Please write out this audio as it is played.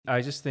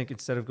I just think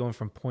instead of going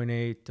from point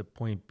A to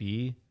point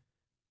B,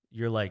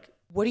 you're like,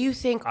 what do you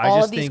think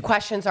all of these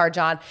questions are,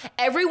 John?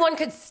 Everyone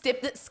could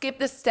skip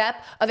the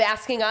step of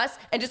asking us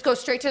and just go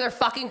straight to their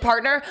fucking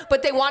partner,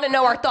 but they want to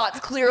know our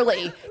thoughts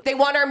clearly. They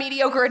want our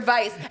mediocre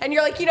advice. And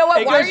you're like, you know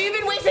what? Why are you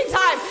even wasting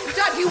time?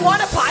 John, do you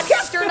want a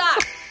podcast or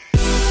not?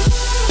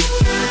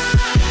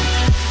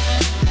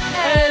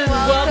 And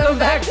welcome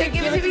back to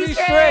Give It To Me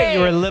Straight.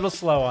 You were a little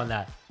slow on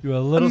that. You were a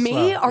little slow.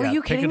 Me? Are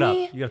you kidding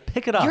me? You got to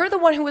pick it up. You're the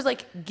one who was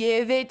like,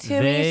 give it to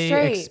me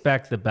straight. They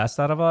expect the best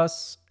out of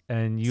us,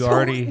 and you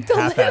already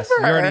half-assed.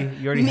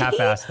 You already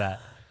half-assed that.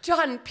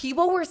 John,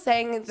 people were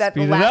saying that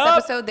the last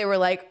episode, they were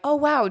like, oh,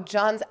 wow,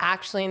 John's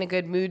actually in a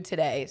good mood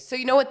today. So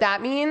you know what that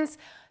means?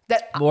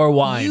 That more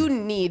wine. You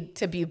need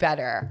to be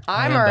better.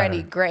 I'm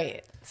already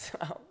great.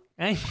 So.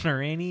 I'm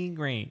already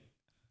great.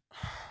 Oh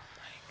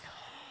my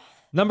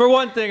God. Number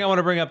one thing I want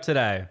to bring up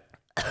today.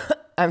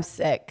 I'm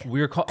sick.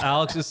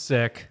 Alex is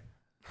sick.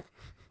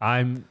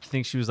 I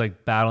think she was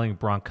like battling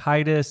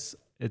bronchitis.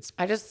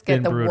 I just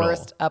get the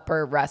worst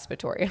upper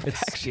respiratory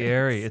infections. It's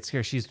scary. It's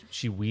scary.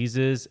 She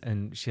wheezes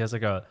and she has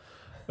like a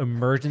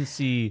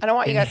emergency. I don't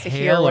want you guys to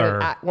hear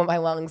what my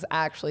lungs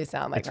actually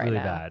sound like right now. It's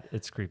really bad.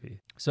 It's creepy.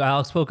 So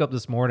Alex woke up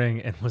this morning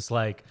and was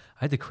like,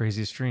 I had the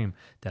craziest dream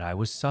that I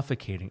was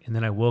suffocating. And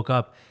then I woke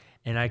up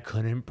and I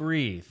couldn't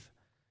breathe.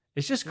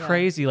 It's just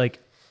crazy. Like,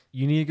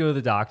 you need to go to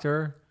the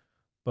doctor.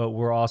 But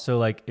we're also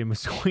like in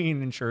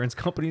between insurance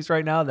companies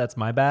right now. That's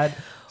my bad.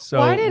 So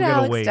why did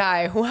Alex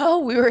die?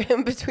 Well, we were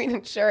in between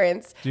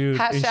insurance. Dude,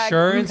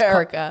 insurance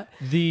America.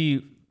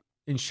 The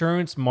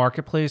insurance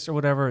marketplace or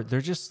whatever,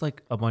 they're just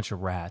like a bunch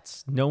of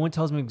rats. No one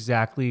tells me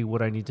exactly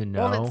what I need to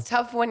know. Well, it's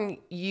tough when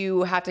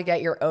you have to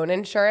get your own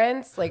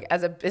insurance, like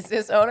as a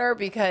business owner,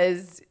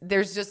 because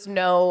there's just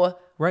no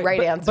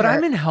right answer. But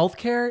I'm in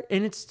healthcare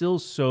and it's still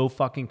so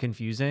fucking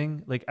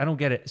confusing. Like, I don't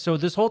get it. So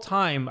this whole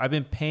time I've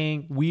been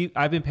paying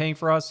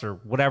for us or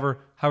whatever,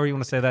 however you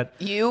want to say that.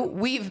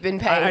 We've been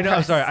paying. I know.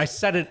 I'm sorry. I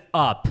set it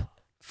up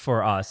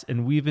for us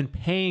and we've been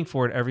paying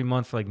for it every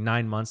month for like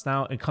 9 months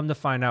now. And come to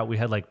find out we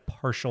had like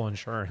partial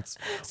insurance,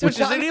 which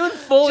isn't even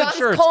full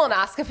insurance.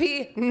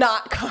 Colonoscopy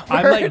not covered.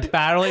 I'm like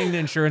battling the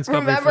insurance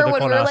company for the colonoscopy. Remember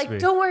when we were like,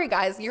 don't worry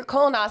guys, your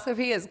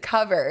colonoscopy is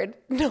covered.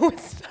 No,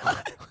 it's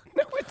not.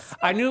 No, it's not.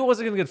 I knew it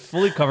wasn't going to get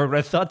fully covered, but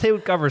I thought they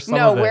would cover some of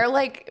it.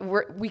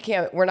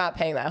 No, we're not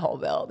paying that whole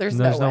bill. There's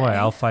no way.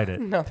 I'll fight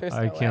it. No, there's no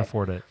way. I can't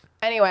afford it.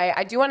 Anyway,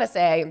 I do want to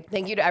say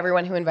thank you to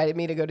everyone who invited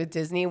me to go to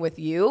Disney with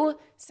you,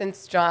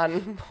 since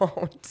John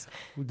won't.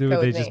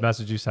 They just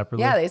messaged you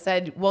separately? Yeah, they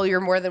said, well, you're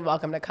more than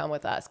welcome to come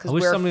with us because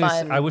we're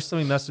fun. I wish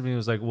somebody messaged me and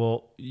was like,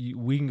 well,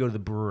 we can go to the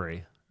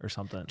brewery or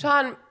something.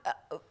 John,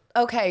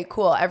 okay,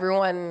 cool.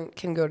 Everyone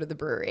can go to the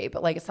brewery,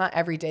 but like it's not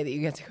every day that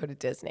you get to go to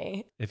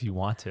Disney. If you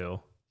want to,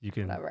 you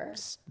can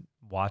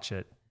watch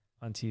it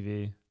on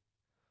TV.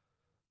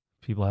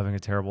 People having a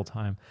terrible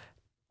time.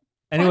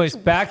 Anyways,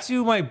 back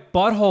to my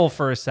butthole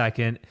for a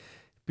second,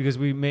 because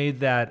we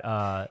made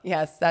that.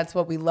 Yes, that's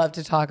what we love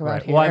to talk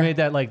about here. Well, I made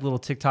that like little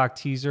TikTok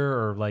teaser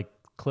or like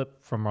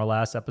clip from our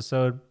last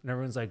episode, and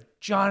everyone's like,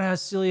 "John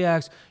has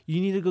celiacs. You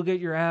need to go get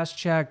your ass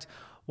checked.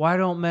 Why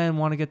don't men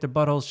want to get their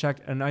buttholes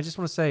checked?" And I just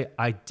want to say,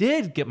 I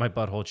did get my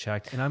butthole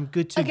checked, and I'm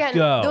good to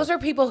go. Those are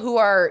people who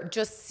are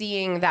just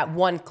seeing that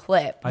one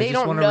clip. They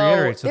don't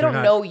know. They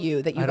don't know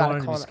you that you got a colonoscopy. I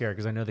don't want to be scared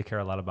because I know they care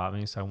a lot about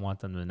me, so I want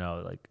them to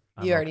know like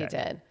you already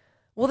did.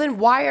 Well, then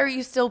why are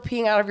you still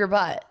peeing out of your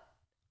butt?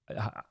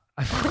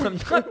 I'm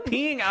not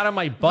peeing out of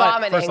my butt.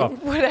 Vomiting, first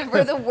off.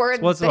 whatever the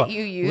word that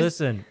you use.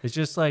 Listen, it's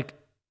just like,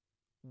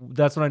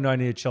 that's when I know I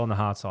need to chill in the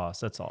hot sauce.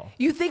 That's all.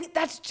 You think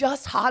that's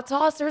just hot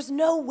sauce? There's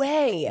no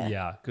way.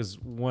 Yeah, because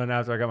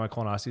after I got my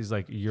colonoscopy,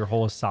 like your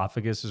whole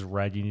esophagus is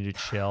red. You need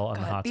to chill on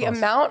the hot sauce. The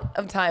amount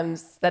of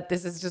times that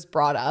this is just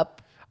brought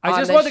up. I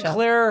just want to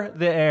clear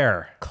the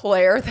air.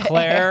 Clear the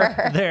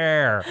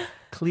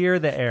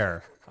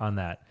air On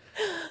that.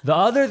 The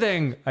other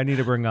thing I need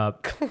to bring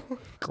up,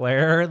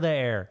 clear the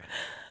air,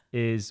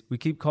 is we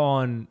keep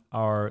calling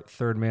our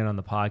third man on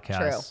the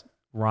podcast,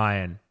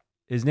 Ryan.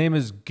 His name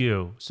is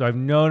Goo. So I've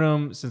known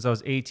him since I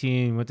was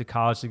 18, went to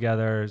college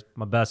together, he's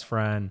my best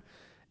friend,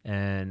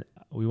 and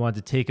we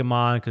wanted to take him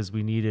on because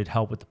we needed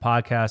help with the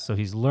podcast. So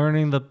he's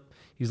learning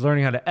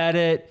how to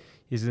edit.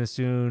 He's going to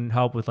soon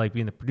help with like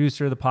being the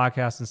producer of the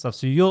podcast and stuff.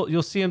 So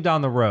you'll see him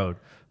down the road.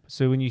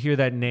 So when you hear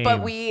that name,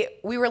 but we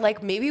were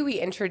like, maybe we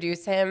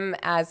introduce him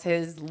as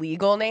his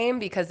legal name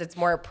because it's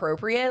more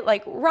appropriate,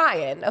 like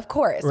Ryan, of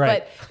course.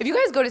 Right. But if you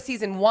guys go to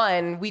season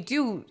 1,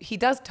 he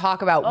does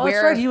talk about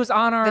where he was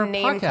on our the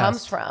name podcast.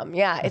 Comes from.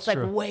 Yeah, it's like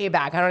way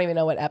back. I don't even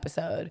know what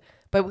episode,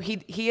 but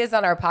he is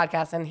on our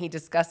podcast and he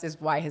discusses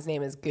why his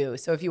name is Goo.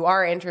 So if you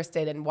are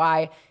interested in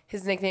why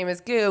his nickname is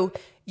Goo,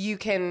 you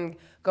can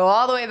go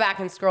all the way back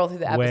and scroll through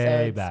the episodes.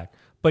 Way back,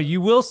 but you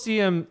will see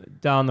him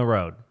down the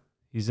road.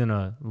 He's in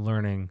a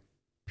learning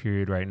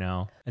period right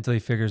now until he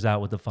figures out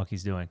what the fuck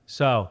he's doing.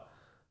 So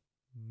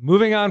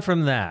moving on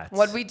from that.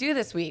 What'd we do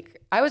this week?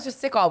 I was just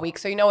sick all week.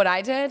 So you know what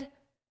I did?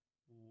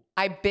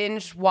 I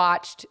binge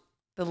watched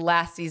the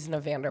last season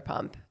of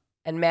Vanderpump.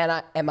 And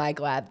man, am I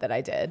glad that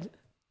I did.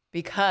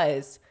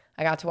 because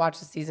I got to watch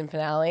the season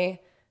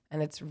finale,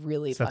 and it's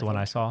really. Is that the one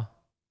I saw?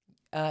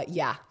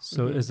 Yeah.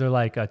 So is there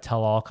like a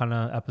tell-all kind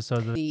of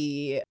episode?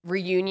 The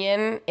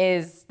reunion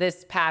is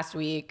this past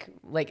week.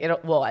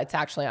 It's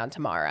actually on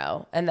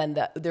tomorrow. And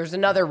then there's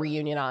another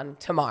reunion on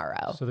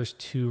tomorrow. So there's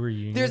 2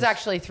 reunions? There's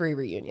actually 3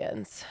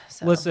 reunions.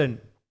 So.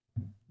 Listen,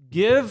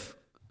 give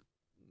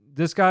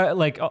this guy,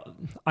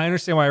 I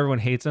understand why everyone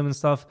hates him and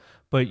stuff,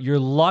 but you're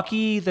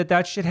lucky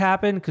that shit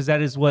happened because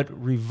that is what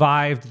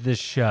revived this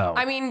show.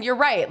 I mean, you're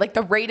right. Like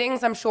the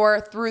ratings, I'm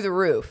sure, through the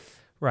roof.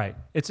 Right.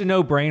 It's a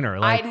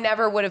no-brainer. I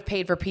never would have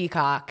paid for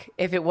Peacock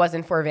if it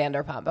wasn't for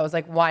Vanderpump. I was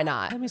like, why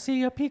not? Let me see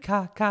your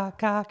peacock,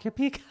 your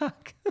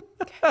peacock.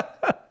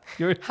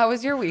 How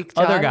was your week,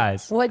 John? Other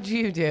guys. What'd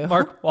you do?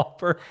 Mark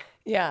Wahlberg.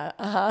 Yeah.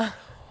 Uh-huh.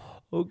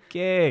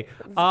 Okay.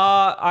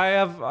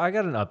 I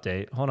got an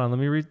update. Hold on.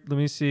 Let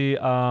me see.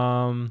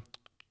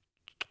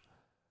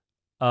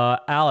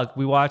 Alex,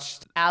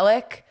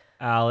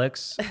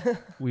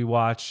 we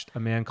watched A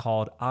Man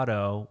Called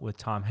Otto with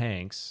Tom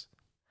Hanks.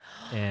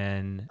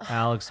 And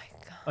Alex,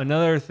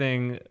 another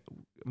thing,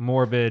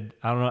 morbid.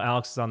 I don't know.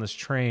 Alex is on this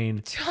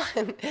train.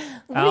 John,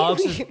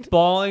 Alex is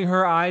bawling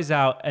her eyes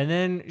out, and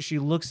then she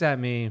looks at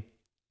me,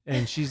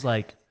 and she's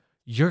like,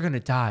 "You're gonna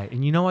die."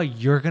 And you know why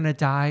you're gonna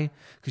die?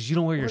 Because you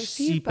don't wear your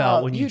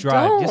seatbelt when you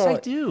drive. Don't. Yes, I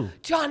do.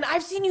 John,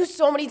 I've seen you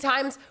so many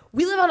times.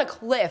 We live on a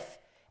cliff,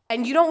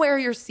 and you don't wear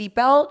your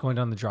seatbelt. Going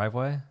down the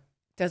driveway.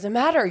 Doesn't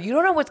matter. You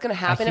don't know what's gonna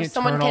happen if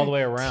someone turn all the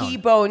way around.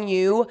 T-bone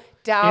you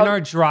down In our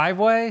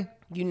driveway.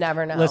 You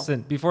never know.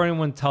 Listen, before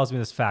anyone tells me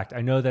this fact,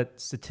 I know that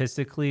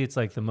statistically it's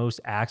like the most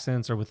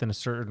accidents are within a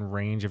certain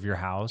range of your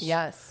house.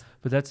 Yes.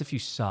 But that's if you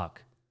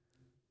suck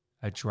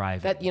at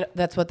driving.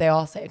 That's what they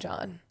all say,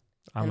 John.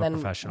 I'm a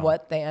professional.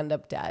 What they end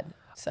up dead.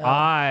 So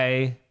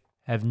I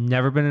have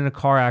never been in a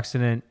car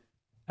accident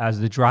as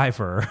the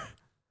driver.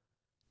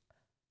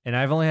 And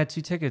I've only had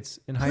 2 tickets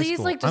in high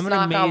school. Please, just I'm an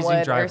knock amazing on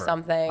wood driver. or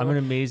something. I'm an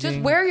amazing.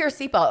 Just wear your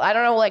seatbelt. I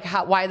don't know,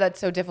 why that's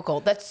so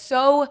difficult. That's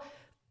so,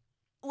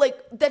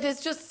 that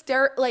is just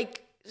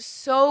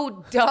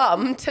so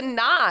dumb to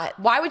not.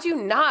 Why would you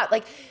not?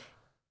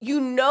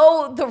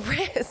 The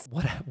risk.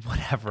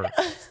 Whatever.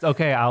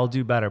 Okay, I'll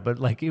do better. But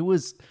it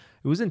was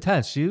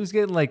intense. She was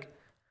getting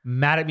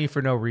mad at me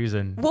for no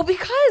reason. Well,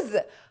 because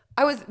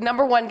I was,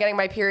 number 1, getting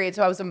my period,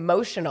 so I was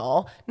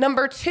emotional.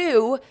 Number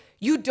 2,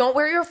 you don't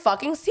wear your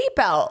fucking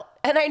seatbelt.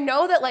 And I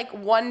know that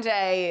one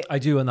day. I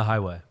do on the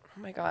highway.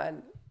 Oh my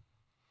God.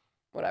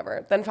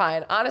 Whatever. Then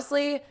fine.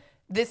 Honestly,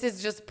 this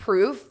is just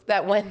proof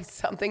that when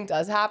something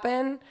does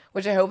happen,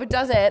 which I hope it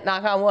doesn't,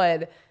 knock on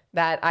wood,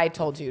 that I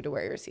told you to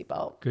wear your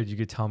seatbelt. Good. You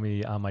could tell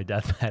me on my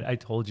deathbed, I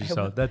told you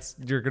so.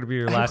 You're going to be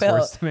your last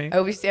words to me. I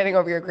will be standing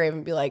over your grave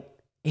and be like,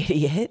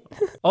 idiot.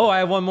 Oh, I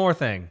have one more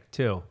thing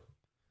too.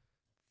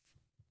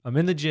 I'm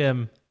in the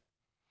gym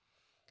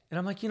and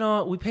I'm like,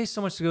 we pay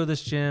so much to go to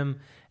this gym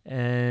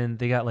and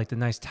they got the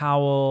nice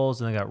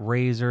towels and they got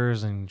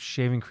razors and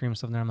shaving cream and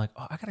stuff in there. I'm like,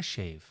 oh, I got to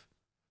shave.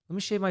 Let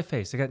me shave my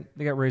face. They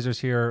got razors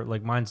here.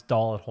 Mine's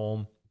dull at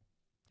home.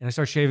 And I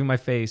start shaving my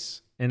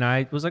face and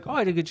I was like, oh,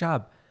 I did a good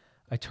job.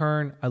 I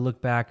turn, I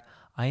look back.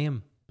 I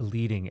am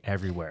bleeding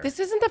everywhere. This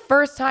isn't the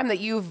first time that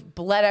you've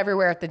bled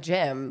everywhere at the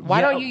gym.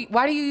 Why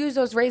do you use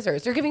those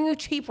razors? They're giving you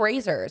cheap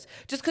razors.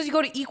 Just because you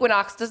go to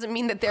Equinox doesn't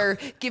mean that they're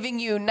giving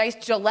you nice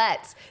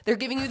Gillettes. They're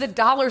giving you the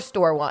dollar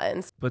store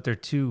ones. But they're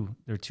two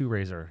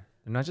razor.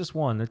 They're not just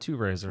one, they're 2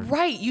 razors.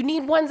 Right. You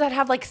need ones that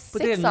have 6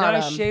 but they have on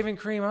nice them. Shaving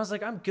cream. I was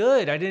like, I'm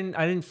good. I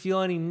didn't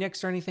feel any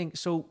nicks or anything.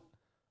 So,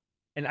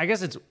 and I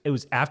guess it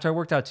was after I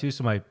worked out too.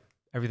 So I'm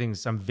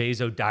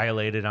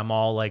vasodilated. I'm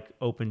all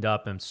opened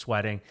up and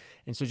sweating.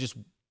 And so just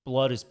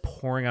blood is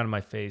pouring out of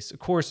my face. Of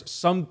course,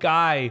 some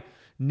guy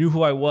knew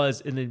who I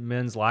was in the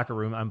men's locker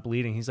room. I'm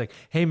bleeding. He's like,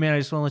 hey man, I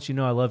just want to let you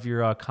know I love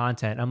your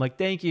content. I'm like,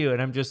 thank you.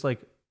 And I'm just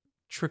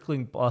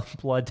trickling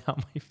blood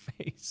down my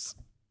face.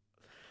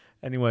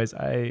 Anyways,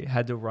 I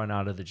had to run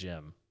out of the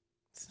gym.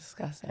 It's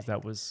disgusting.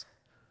 That was.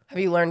 Have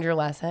you learned your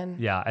lesson?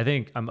 Yeah, I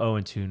think I'm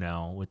 0-2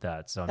 now with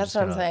that. So that's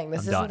what I'm saying.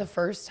 This isn't the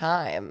first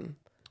time.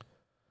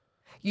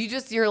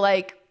 You're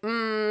like,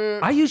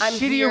 I use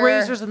shittier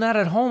razors than that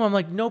at home. I'm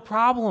like, no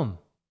problem.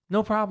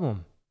 No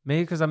problem.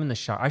 Maybe because I'm in the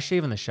shower. I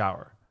shave in the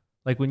shower.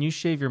 When you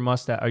shave your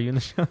mustache, are you in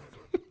the shower?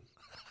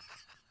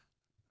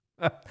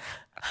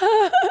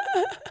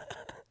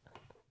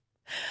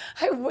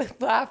 I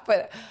would laugh,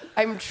 but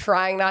I'm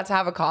trying not to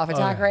have a cough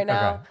attack right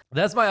now. Okay.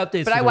 That's my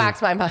update. But I wax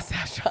my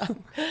mustache off.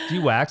 Do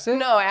you wax it?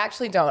 No, I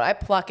actually don't. I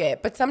pluck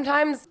it. But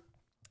sometimes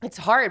it's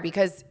hard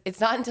because it's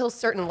not until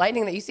certain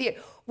lighting that you see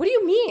it. What do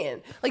you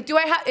mean?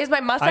 Is my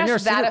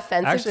mustache that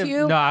offensive to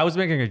you? No, I was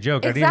making a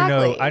joke.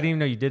 Exactly. I didn't even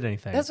know you did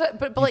anything. That's what,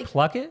 but you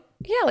pluck it?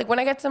 Yeah, when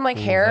I get some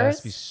hairs. That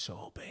must be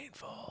so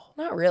painful.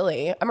 Not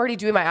really. I'm already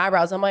doing my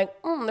eyebrows. I'm like,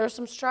 there's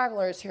some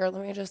stragglers here.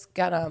 Let me just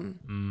get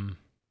them.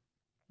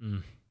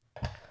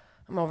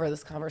 I'm over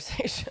this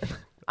conversation.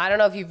 I don't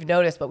know if you've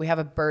noticed, but we have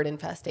a bird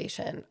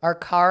infestation. Our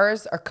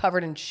cars are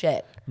covered in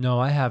shit. No,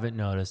 I haven't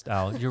noticed,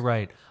 Al. You're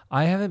right.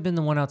 I haven't been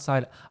the one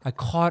outside. I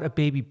caught a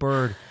baby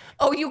bird.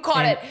 Oh, you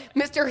caught it.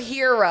 Mr.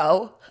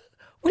 Hero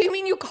What do you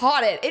mean you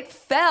caught it? It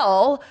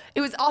fell.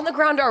 It was on the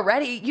ground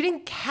already. You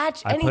didn't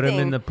catch anything. I put him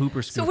in the pooper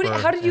scooper. So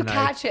how did you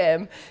catch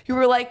him? You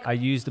were like... I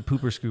used the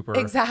pooper scooper.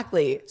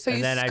 Exactly. So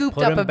you scooped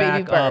up a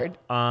baby bird. Up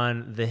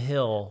on the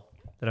hill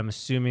that I'm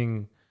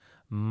assuming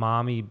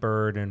mommy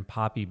bird and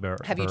poppy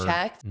bird. Have you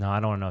checked? No, I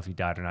don't know if he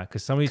died or not.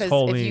 Because somebody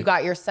told me... if you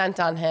got your scent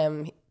on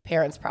him,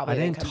 parents probably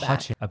didn't come back. I didn't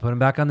touch him. I put him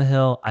back on the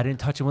hill. I didn't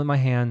touch him with my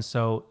hands.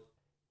 So...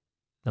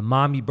 the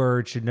mommy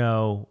bird should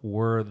know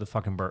where the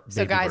fucking bird.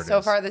 So guys,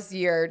 so far this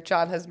year,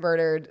 John has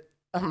murdered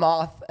a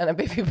moth and a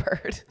baby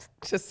bird.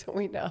 Just so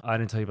we know. I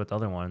didn't tell you about the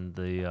other one,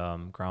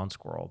 the ground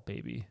squirrel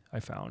baby I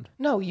found.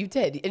 No, you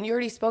did, and you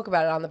already spoke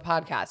about it on the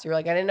podcast. You were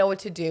like, I didn't know what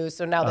to do,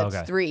 so now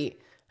that's 3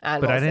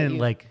 animals. But I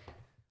didn't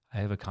I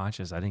have a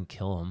conscience. I didn't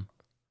kill him.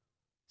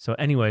 So,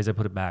 anyways, I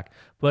put it back.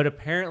 But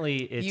apparently,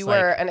 it's you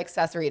were an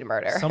accessory to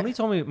murder. Somebody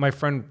told me. My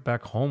friend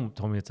back home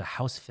told me it's a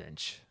house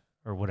finch.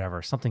 Or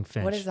whatever, something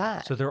finch. What is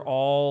that? So they're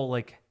all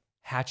like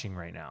hatching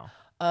right now.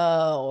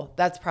 Oh,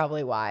 that's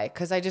probably why.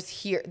 Because I just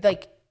hear,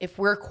 like, if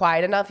we're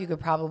quiet enough, you could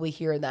probably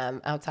hear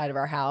them outside of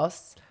our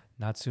house.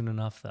 Not soon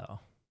enough, though.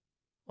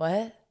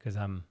 What? Because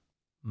I'm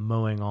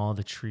mowing all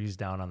the trees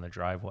down on the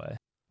driveway.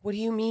 What do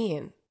you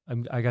mean?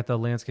 I got the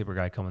landscaper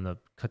guy coming to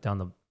cut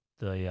down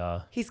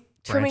the He's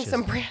trimming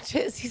some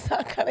branches. He's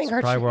not cutting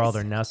our trees. Probably where all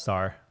their nests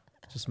are.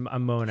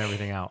 I'm mowing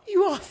everything out.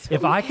 You also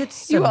make it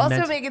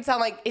sound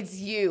like it's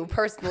you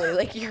personally,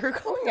 like you're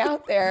going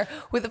out there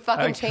with a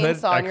fucking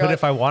chainsaw. I could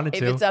if I wanted to.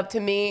 If it's up to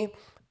me,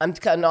 I'm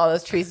cutting all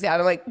those trees down.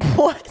 I'm like,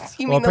 what?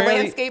 You mean the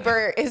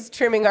landscaper is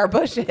trimming our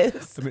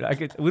bushes? I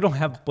mean, we don't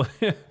have.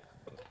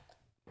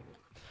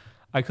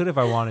 I could if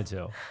I wanted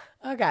to.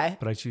 Okay.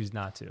 But I choose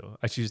not to.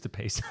 I choose to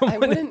pay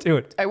someone to do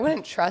it. I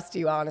wouldn't trust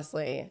you,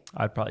 honestly.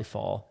 I'd probably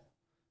fall.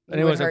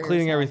 Anyways, I'm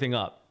cleaning everything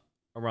up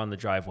around the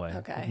driveway.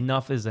 Okay.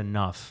 Enough is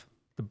enough.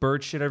 The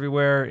bird shit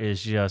everywhere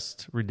is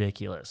just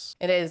ridiculous.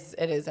 It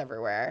is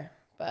everywhere.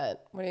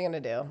 But what are you gonna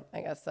do?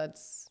 I guess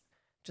that's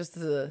just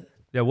the.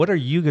 Yeah. What are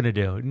you gonna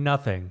do?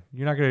 Nothing.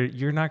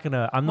 You're not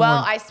gonna.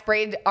 I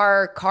sprayed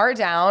our car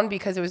down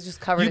because it was just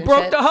covered. You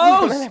broke the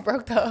hose. I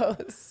broke the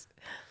hose.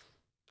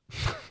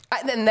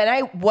 Then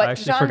I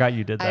actually forgot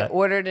you did that. I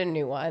ordered a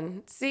new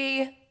one.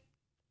 See,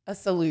 a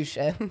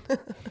solution.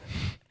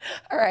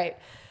 All right,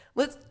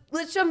 let's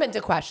jump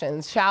into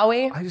questions, shall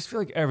we? I just feel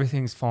like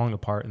everything's falling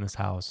apart in this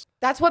house.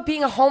 That's what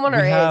being a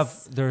homeowner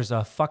is. There's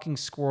a fucking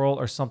squirrel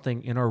or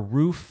something in our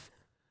roof.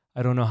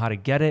 I don't know how to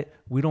get it.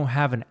 We don't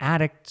have an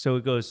attic, so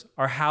it goes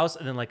our house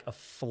and then like a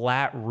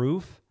flat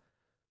roof.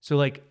 So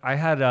like I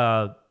had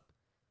a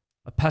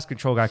pest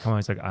control guy come on.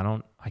 He's like,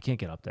 I can't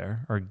get up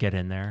there or get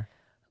in there.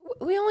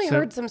 We only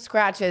heard some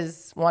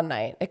scratches one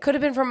night. It could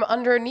have been from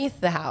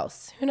underneath the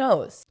house. Who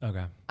knows?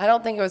 Okay. I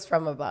don't think it was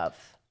from above.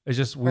 It's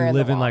just we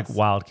live in like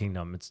Wild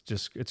Kingdom.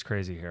 It's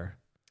crazy here.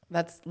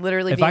 That's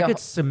literally. If I could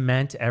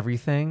cement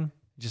everything,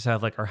 just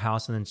have like our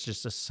house and then it's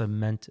just a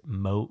cement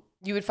moat.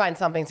 You would find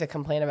something to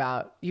complain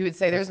about. You would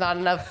say there's not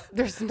enough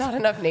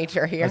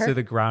nature here. I'd say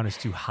the ground is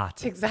too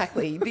hot.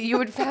 Exactly. You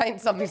would find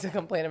something to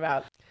complain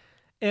about.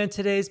 And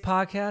today's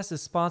podcast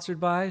is sponsored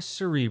by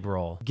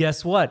Cerebral.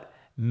 Guess what?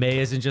 May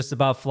isn't just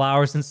about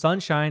flowers and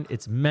sunshine,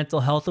 it's Mental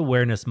Health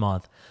Awareness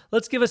Month.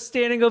 Let's give a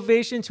standing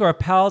ovation to our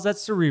pals at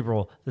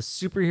Cerebral, the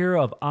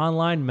superhero of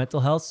online mental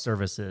health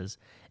services.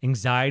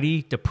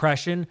 Anxiety,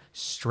 depression,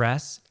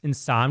 stress,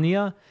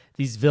 insomnia,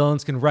 these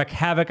villains can wreak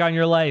havoc on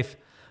your life.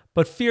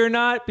 But fear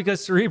not,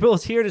 because Cerebral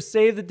is here to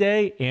save the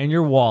day and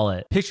your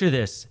wallet. Picture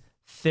this.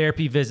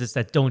 Therapy visits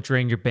that don't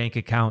drain your bank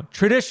account.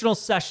 Traditional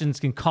sessions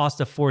can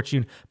cost a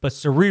fortune, but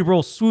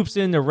Cerebral swoops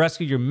in to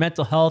rescue your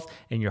mental health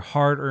and your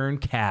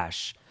hard-earned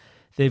cash.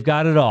 They've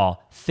got it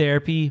all.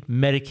 Therapy,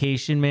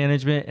 medication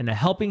management, and a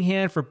helping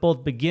hand for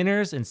both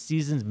beginners and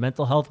seasoned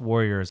mental health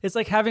warriors. It's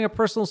like having a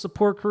personal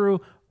support crew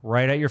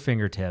right at your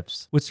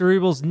fingertips. With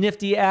Cerebral's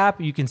nifty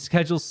app, you can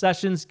schedule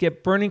sessions,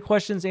 get burning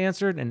questions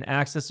answered, and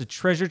access a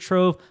treasure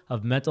trove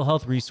of mental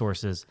health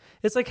resources.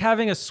 It's like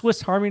having a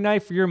Swiss Army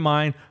knife for your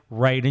mind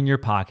right in your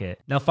pocket.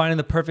 Now, finding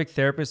the perfect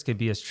therapist can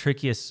be as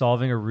tricky as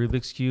solving a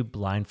Rubik's Cube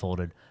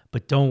blindfolded.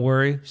 But don't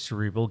worry,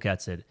 Cerebral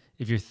gets it.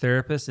 If your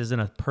therapist isn't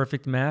a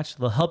perfect match,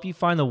 they'll help you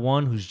find the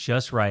one who's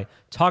just right.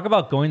 Talk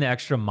about going the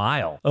extra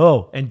mile.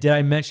 Oh, and did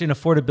I mention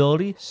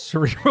affordability?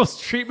 Cerebral's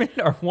treatment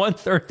are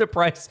 1/3 the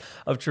price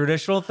of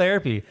traditional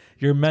therapy.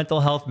 Your mental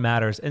health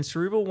matters, and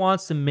Cerebral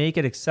wants to make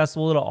it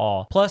accessible to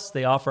all. Plus,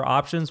 they offer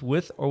options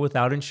with or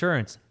without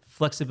insurance.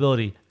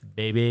 Flexibility,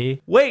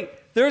 baby. Wait,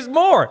 there's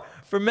more!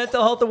 For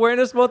Mental Health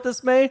Awareness Month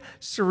this May,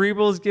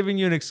 Cerebral is giving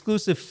you an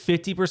exclusive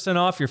 50%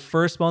 off your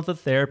first month of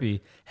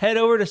therapy. Head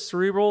over to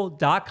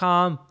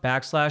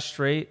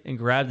Cerebral.com/straight and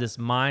grab this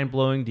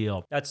mind-blowing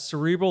deal. That's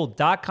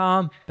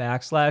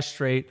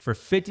Cerebral.com/straight for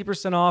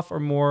 50% off or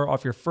more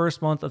off your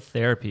first month of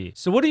therapy.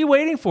 So what are you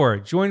waiting for?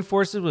 Join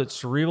forces with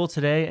Cerebral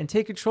today and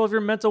take control of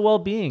your mental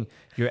well-being.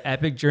 Your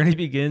epic journey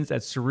begins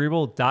at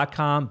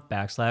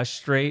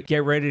Cerebral.com/straight.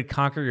 Get ready to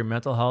conquer your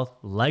mental health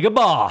like a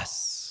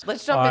boss.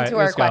 Let's jump into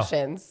our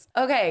questions.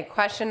 Okay,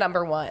 question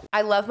number 1.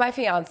 I love my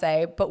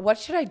fiance, but what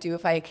should I do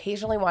if I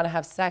occasionally want to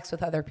have sex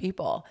with other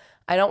people?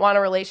 I don't want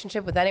a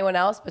relationship with anyone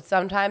else, but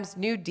sometimes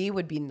new D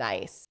would be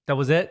nice. That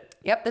was it?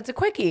 Yep, that's a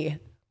quickie.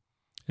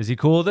 Is he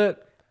cool with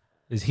it?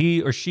 Is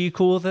he or she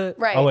cool with it?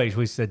 Right. Oh, wait,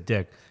 we said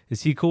dick.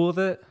 Is he cool with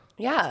it?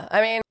 Yeah.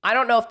 I mean, I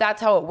don't know if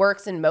that's how it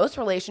works in most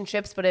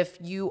relationships, but if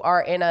you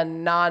are in a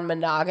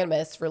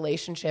non-monogamous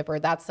relationship or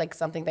that's like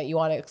something that you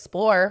want to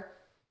explore,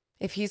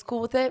 if he's cool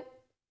with it,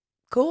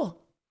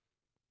 cool.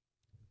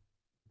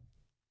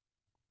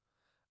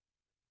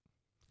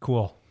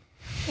 Cool.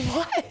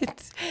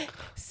 What?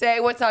 Say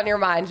what's on your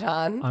mind,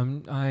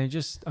 John. I'm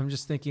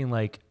just thinking,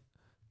 like,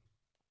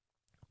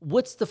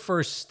 what's the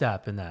first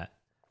step in that?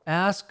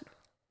 Ask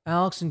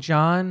Alex and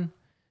John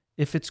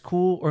if it's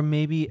cool, or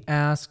maybe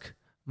ask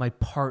my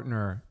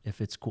partner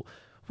if it's cool.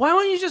 Why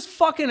don't you just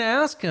fucking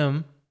ask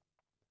him?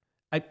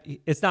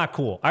 It's not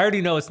cool. I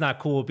already know it's not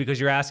cool because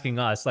you're asking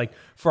us, like,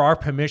 for our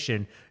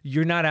permission.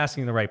 You're not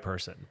asking the right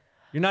person.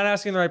 You're not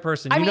asking the right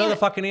person. You know the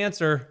fucking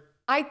answer.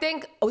 I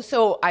think,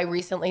 so I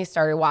recently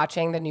started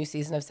watching the new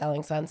season of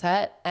Selling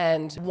Sunset,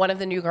 and one of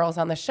the new girls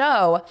on the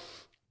show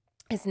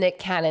is Nick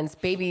Cannon's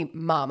baby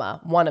mama,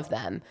 one of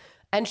them.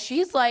 And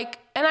she's like,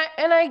 and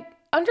I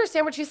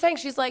understand what she's saying.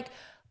 She's like,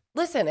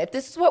 listen, if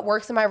this is what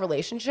works in my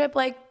relationship,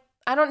 like,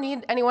 I don't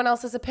need anyone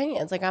else's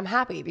opinions. Like, I'm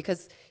happy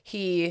because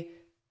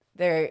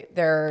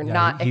they're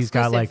not exclusive. He's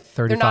got like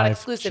 35 They're not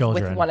exclusive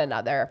children with one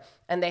another,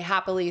 and they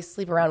happily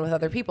sleep around with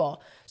other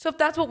people. So if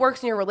that's what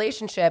works in your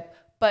relationship,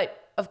 but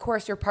of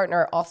course your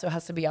partner also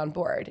has to be on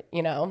board,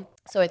 you know?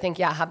 So I think,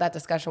 yeah, have that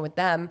discussion with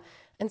them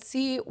and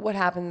see what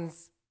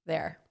happens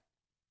there.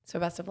 So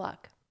best of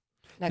luck.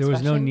 Next there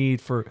was question. No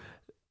need for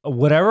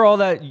whatever all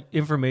that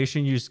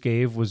information you just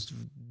gave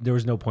there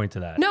was no point to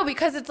that. No,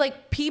 because it's like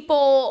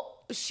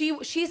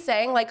she's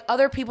saying like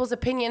other people's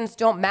opinions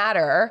don't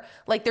matter.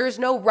 Like there's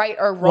no right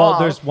or wrong. Well,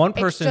 there's one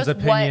person's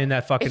opinion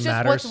that fucking it's just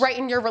matters. What's right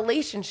in your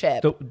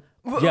relationship.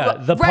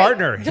 The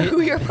partner.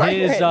 Who your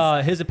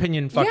partner is. His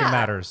opinion fucking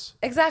matters.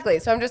 Exactly.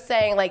 So I'm just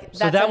saying like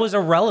so that was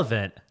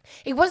irrelevant.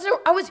 It wasn't.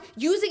 I was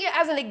using it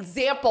as an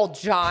example,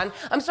 John.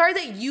 I'm sorry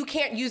that you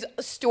can't use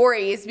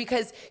stories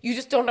because you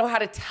just don't know how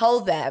to tell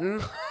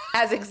them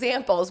as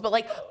examples. But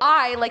like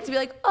I like to be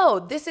like, oh,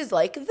 this is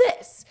like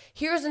this.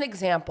 Here's an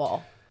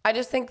example. I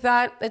just think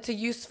that it's a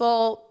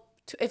useful,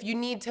 if you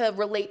need to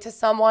relate to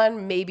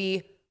someone,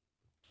 maybe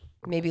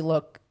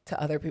look to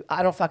other people.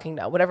 I don't fucking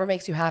know. Whatever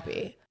makes you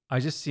happy. I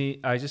just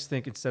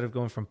think instead of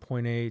going from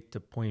point A to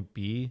point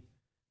B,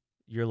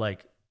 you're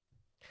like,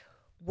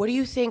 what do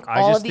you think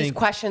all of these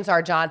questions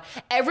are, John?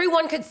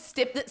 Everyone could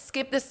skip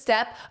the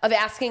step of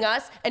asking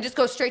us and just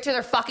go straight to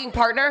their fucking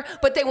partner,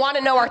 but they want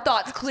to know our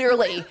thoughts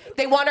clearly.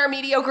 They want our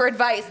mediocre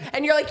advice.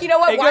 And you're like, you know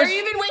what? Why are you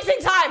even wasting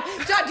time?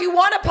 John, do you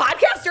want a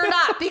podcast or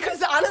not?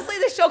 Because honestly,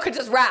 this show could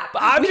just wrap.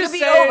 I'm just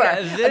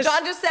saying over.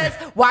 John just says,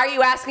 why are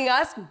you asking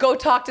us? Go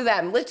talk to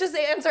them. Let's just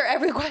answer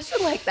every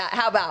question like that.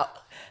 How about?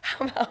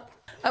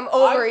 I'm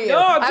over you.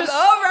 I'm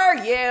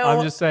over you.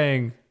 I'm just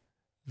saying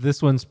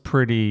this one's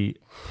pretty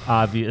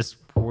obvious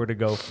where to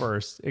go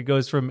first. It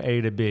goes from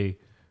A to B.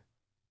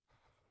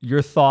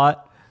 Your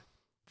thought,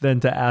 then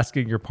to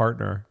asking your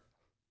partner.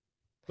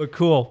 But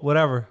cool,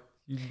 whatever.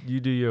 You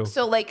do you.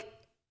 So like,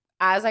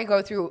 as I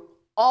go through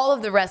all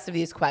of the rest of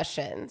these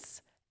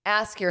questions,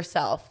 ask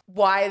yourself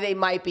why they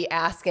might be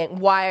asking.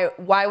 Why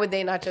would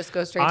they not just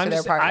go straight to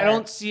their partner? I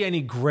don't see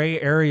any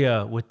gray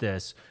area with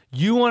this.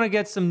 You want to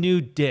get some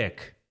new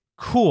dick.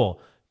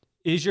 Cool.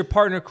 Is your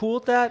partner cool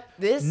with that?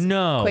 This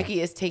quickie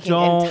is taking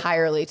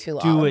entirely too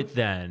long. Do it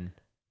then.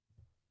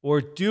 Or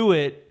do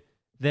it,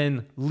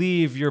 then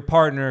leave your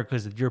partner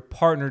because your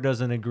partner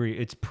doesn't agree.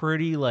 It's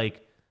pretty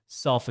like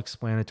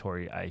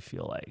self-explanatory, I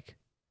feel like.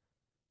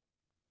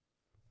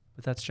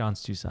 But that's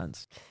John's 2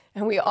 cents.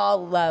 And we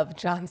all love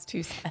John's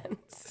 2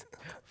 cents.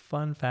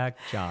 Fun fact,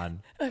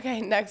 John. Okay,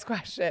 next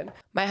question.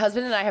 My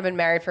husband and I have been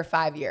married for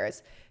 5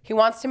 years. He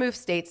wants to move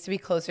states to be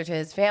closer to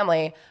his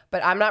family,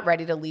 but I'm not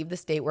ready to leave the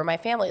state where my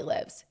family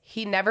lives.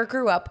 He never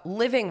grew up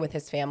living with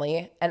his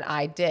family, and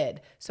I did.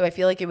 So I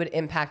feel like it would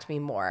impact me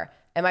more.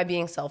 Am I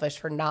being selfish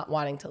for not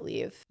wanting to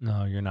leave?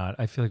 No, you're not.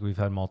 I feel like we've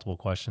had multiple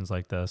questions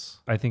like this.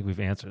 I think we've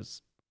answered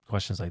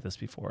questions like this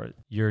before.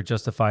 You're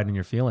justified in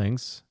your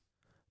feelings,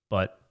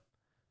 but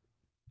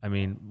I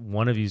mean,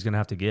 one of you is going to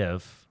have to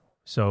give.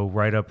 So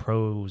write a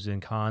pros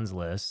and cons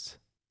list.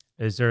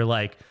 Is there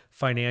like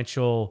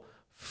financial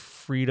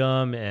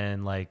freedom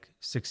and like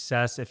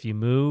success if you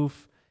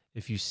move?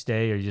 If you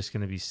stay, are you just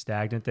going to be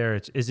stagnant there?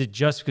 Is it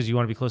just because you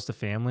want to be close to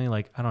family?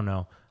 Like, I don't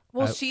know.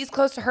 Well, she's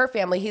close to her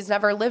family. He's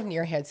never lived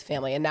near his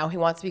family, and now he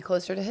wants to be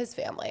closer to his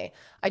family.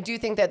 I do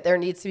think that there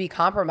needs to be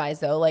compromise,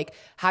 though. Like,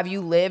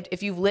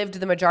 if you've lived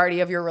the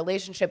majority of your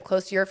relationship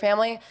close to your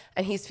family,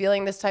 and he's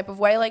feeling this type of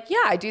way, like,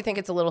 yeah, I do think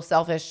it's a little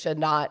selfish to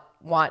not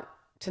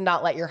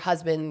let your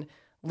husband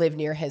live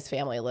near his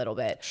family a little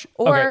bit.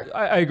 Or okay,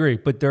 I agree,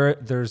 but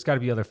there's got to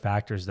be other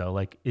factors, though.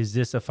 Like, is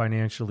this a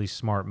financially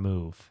smart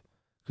move?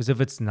 Because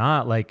if it's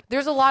not, like...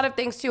 There's a lot of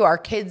things, too. Are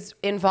kids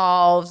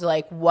involved?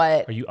 Like,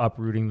 what... Are you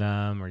uprooting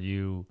them? Are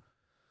you...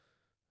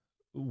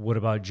 what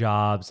about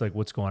jobs? Like,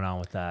 what's going on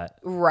with that?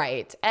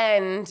 Right.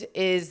 And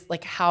is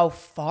like, how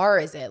far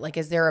is it? Like,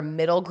 is there a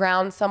middle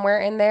ground somewhere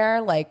in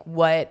there? Like,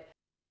 what?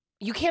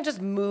 You can't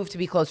just move to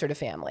be closer to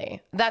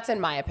family. That's in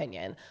my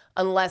opinion,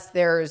 unless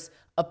there's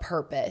a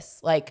purpose.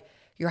 Like,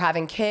 you're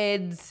having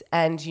kids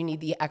and you need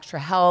the extra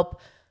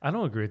help. I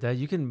don't agree with that.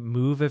 You can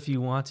move if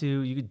you want to.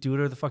 You can do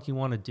whatever the fuck you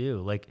want to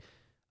do. Like,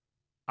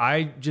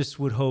 I just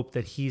would hope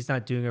that he's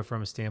not doing it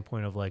from a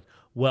standpoint of like,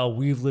 well,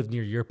 we've lived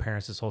near your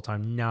parents this whole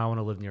time. Now I want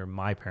to live near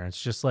my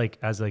parents. Just like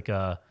as like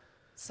a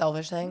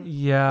selfish thing.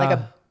 Yeah. Like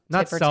a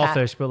not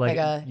selfish, but like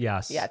a,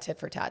 yes. Yeah, tit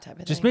for tat type of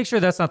thing. Just make sure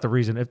that's not the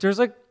reason. If there's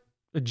like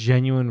a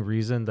genuine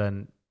reason,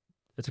 then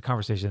it's a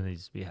conversation that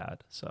needs to be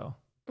had. So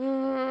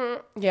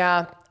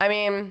yeah. I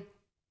mean,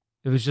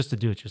 if it's just to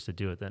do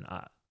it, then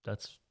I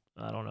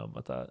don't know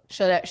about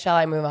that. Shall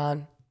I move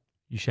on?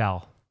 You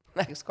shall.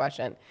 Next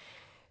question.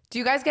 Do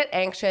you guys get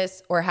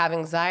anxious or have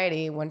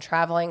anxiety when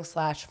traveling /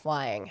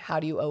 flying? How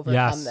do you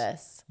overcome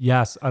this?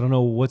 Yes. I don't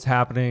know what's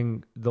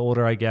happening. The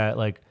older I get,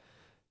 like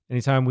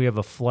anytime we have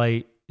a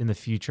flight in the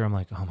future, I'm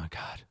like, oh my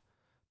God,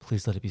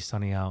 please let it be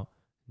sunny out.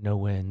 No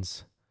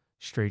winds,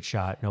 straight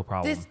shot, no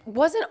problem. This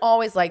wasn't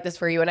always like this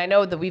for you. And I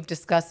know that we've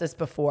discussed this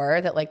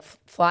before, that like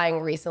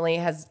flying recently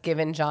has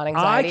given John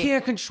anxiety. I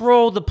can't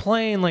control the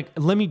plane. Like,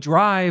 let me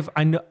drive.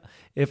 I know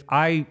if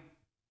I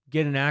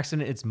get in an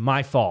accident, it's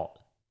my fault.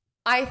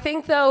 I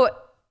think though,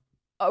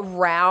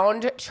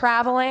 around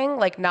traveling,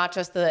 like not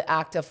just the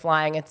act of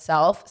flying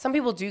itself, some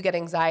people do get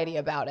anxiety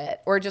about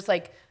it, or just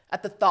like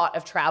at the thought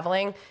of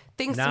traveling.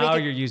 Now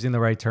you're using the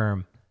right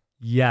term.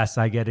 Yes,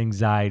 I get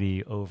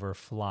anxiety over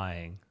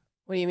flying.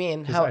 What do you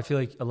mean? How? I feel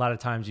like a lot of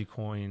times you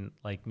coin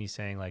like me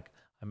saying like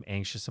I'm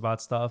anxious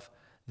about stuff.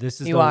 This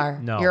is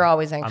No, you're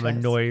always anxious. I'm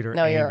annoyed or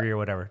angry or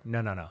whatever.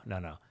 No.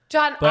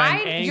 John, but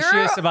I'm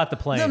anxious about the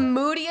plane. The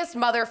moodiest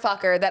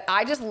motherfucker that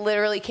I just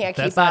literally can't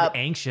keep up. That's not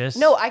anxious.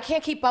 No, I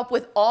can't keep up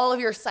with all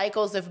of your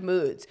cycles of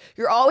moods.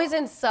 You're always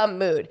in some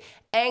mood.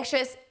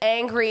 Anxious,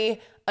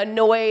 angry,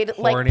 annoyed,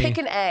 horny. Like pick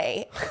an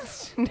A.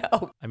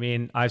 No. I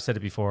mean, I've said it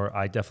before.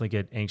 I definitely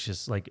get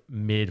anxious like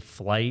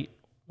mid-flight.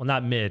 Well,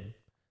 not mid,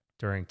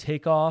 during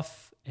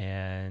takeoff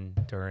and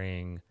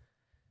during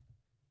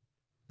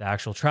the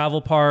actual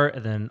travel part,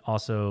 and then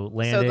also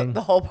landing. So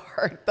the whole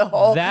part, the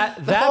whole part,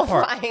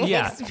 flying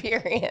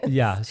experience.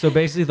 Yeah. So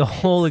basically, the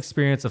whole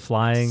experience of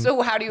flying.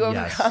 So how do you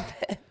overcome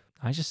it?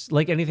 I just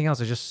like anything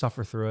else. I just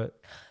suffer through it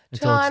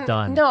until John, it's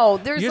done. No,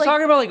 you're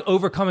talking about like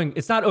overcoming.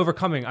 It's not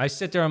overcoming. I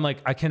sit there. I'm like,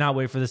 I cannot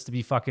wait for this to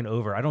be fucking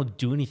over. I don't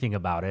do anything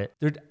about it.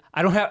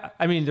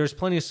 There's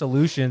plenty of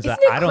solutions. Isn't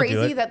that I don't do it. Isn't it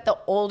crazy that the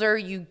older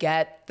you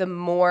get, the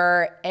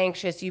more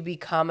anxious you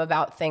become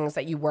about things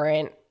that you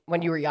weren't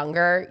when you were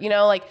younger? You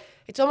know, like.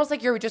 It's almost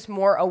like you're just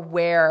more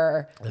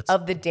aware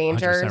of the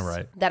dangers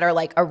that are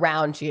like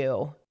around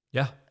you.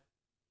 Yeah.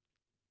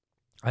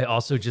 I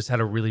also just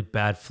had a really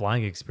bad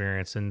flying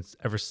experience. And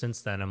ever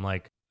since then, I'm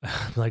like,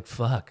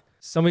 fuck.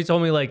 Somebody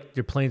told me like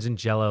your plane's in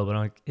Jello, but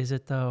I'm like, is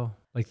it though?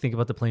 Like think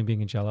about the plane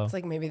being in Jello. It's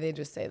like maybe they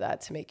just say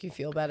that to make you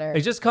feel better.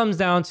 It just comes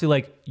down to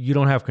like, you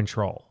don't have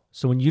control.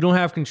 So when you don't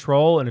have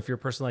control, and if you're a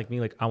person like me,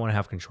 like I want to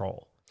have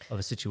control of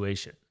a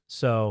situation.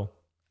 So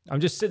I'm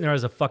just sitting there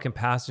as a fucking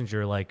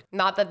passenger, like.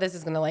 Not that this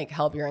is gonna like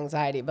help your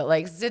anxiety, but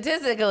like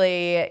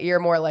statistically, you're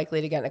more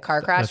likely to get in a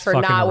car crash for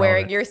not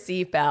wearing your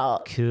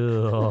seatbelt.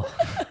 Cool.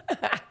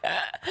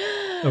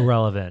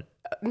 Irrelevant.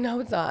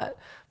 No, it's not.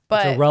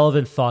 But it's a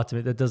relevant thought to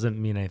me. That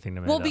doesn't mean anything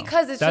to me. Well, though.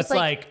 Because it's that's just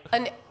like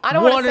I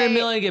don't want to say 1 in a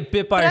million get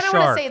bit by a shark. I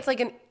don't want to say it's like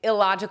an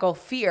illogical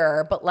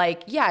fear, but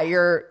like, yeah,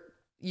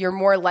 you're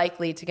more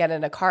likely to get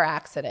in a car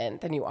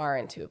accident than you are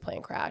into a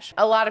plane crash.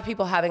 A lot of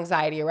people have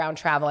anxiety around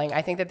traveling.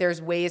 I think that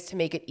there's ways to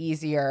make it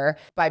easier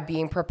by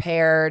being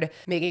prepared,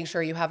 making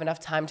sure you have enough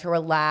time to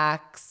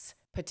relax,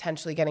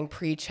 potentially getting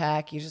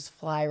pre-check. You just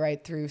fly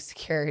right through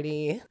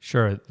security.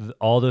 Sure.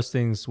 All those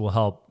things will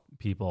help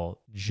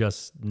people,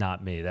 just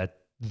not me.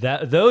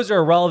 Those are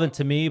irrelevant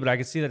to me, but I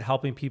can see that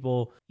helping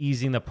people,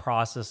 easing the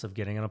process of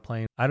getting on a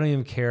plane. I don't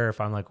even care if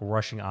I'm like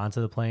rushing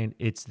onto the plane.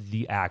 It's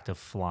the act of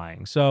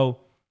flying. So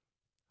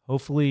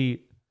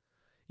hopefully,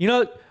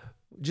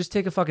 just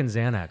take a fucking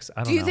Xanax.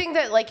 I don't know. Do you think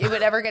that like it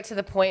would ever get to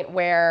the point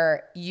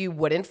where you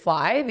wouldn't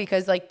fly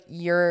because like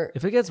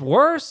if it gets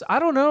worse, I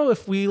don't know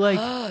if we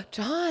like.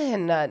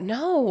 John,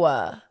 no.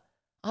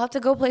 I'll have to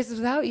go places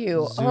without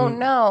you. Zoom, oh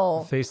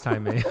no.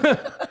 FaceTime me.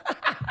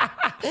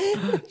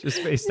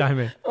 Just FaceTime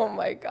me. Oh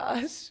my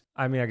gosh.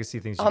 I mean, I can see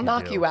things I'll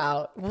knock you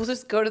out. We'll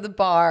just go to the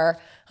bar.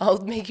 I'll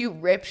make you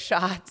rip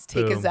shots,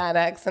 take a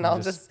Xanax, and I'll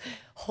just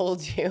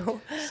hold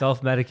you.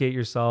 Self-medicate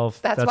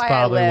yourself. That's why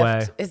probably I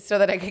lift, is so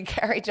that I can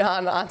carry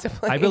John onto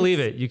planes. I believe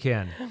it. You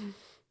can.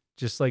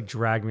 Just like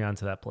drag me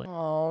onto that plane.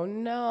 Oh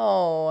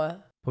no.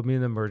 Put me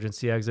in the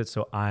emergency exit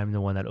so I'm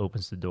the one that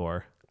opens the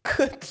door.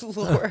 Good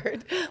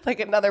Lord. Like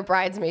another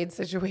bridesmaid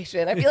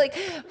situation. I feel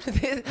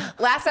like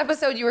last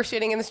episode you were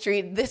shitting in the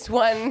street. This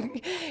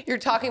one, you're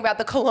talking about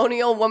the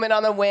colonial woman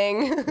on the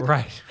wing.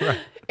 Right.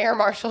 Air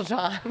Marshal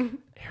John.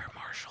 Air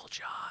Marshal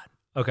John.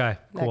 Okay,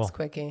 cool. Next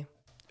quickie.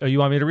 Oh, you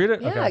want me to read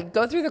it? Yeah, okay.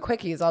 Go through the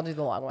quickies. I'll do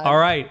the long one. All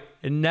right.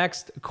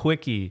 Next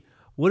quickie.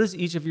 What is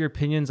each of your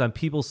opinions on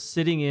people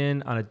sitting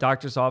in on a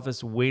doctor's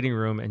office waiting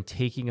room and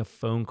taking a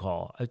phone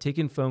call? I've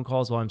taken phone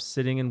calls while I'm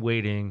sitting and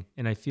waiting,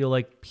 and I feel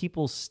like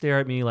people stare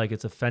at me like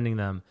it's offending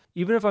them.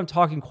 Even if I'm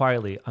talking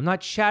quietly, I'm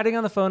not chatting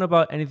on the phone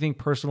about anything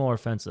personal or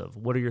offensive.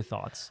 What are your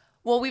thoughts?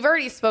 Well, we've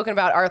already spoken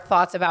about our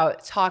thoughts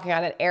about talking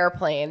on an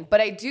airplane, but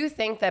I do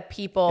think that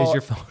people... Is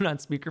your phone on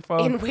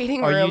speakerphone? In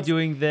waiting rooms? Are you rooms,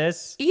 doing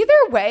this? Either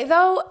way,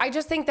 though, I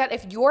just think that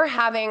if you're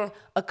having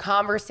a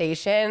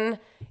conversation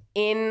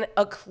in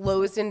a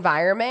closed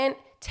environment,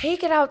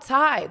 take it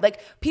outside. Like,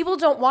 people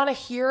don't want to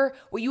hear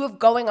what you have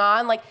going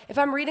on. Like, if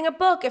I'm reading a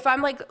book, if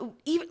I'm like,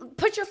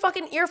 put your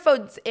fucking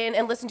earphones in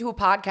and listen to a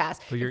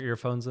podcast. Put your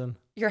earphones in?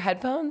 Your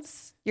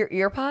headphones? Your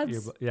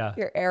earpods? Yeah.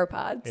 Your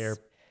AirPods?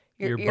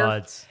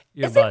 Earbuds.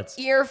 Earbuds.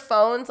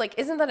 Earphones? Like,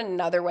 isn't that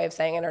another way of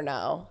saying it or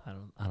no?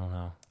 I don't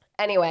know.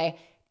 Anyway,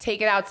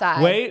 take it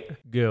outside. Wait.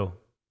 Go.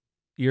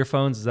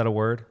 Earphones, is that a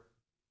word?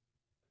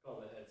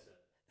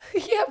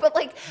 Yeah, but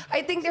like,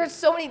 I think there's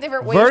so many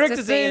different ways Verdict to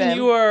is say in, them.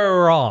 you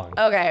are wrong.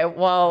 Okay,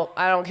 well,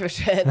 I don't give a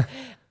shit.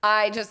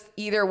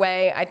 Either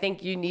way, I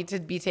think you need to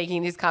be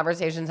taking these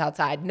conversations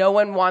outside. No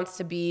one wants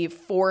to be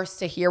forced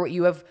to hear what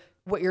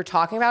you're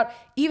talking about.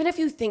 Even if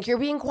you think you're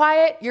being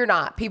quiet, you're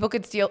not. People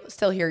could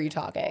still hear you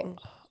talking.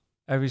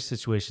 Every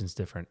situation's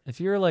different. If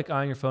you're like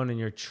on your phone and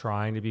you're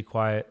trying to be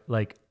quiet,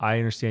 like I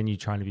understand you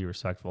trying to be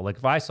respectful. Like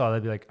if I saw that,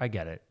 I'd be like, I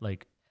get it.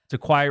 Like it's a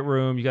quiet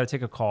room. You got to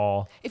take a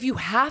call. If you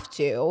have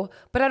to,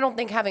 but I don't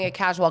think having a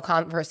casual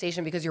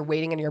conversation because you're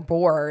waiting and you're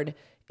bored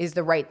is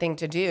the right thing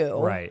to do.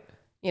 Right.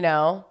 You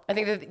know, I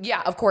think that,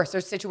 yeah, of course,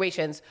 there's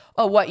situations.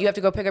 Oh, what? You have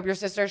to go pick up your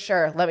sister?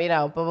 Sure. Let me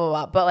know. Blah, blah,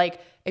 blah. But like,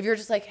 if you're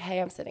just like,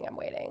 hey, I'm sitting, I'm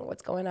waiting.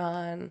 What's going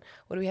on?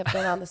 What do we have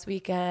going on this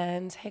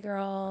weekend? Hey,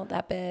 girl,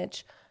 that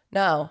bitch.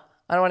 No,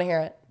 I don't want to hear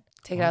it.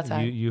 Take it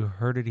outside. You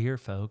heard it here,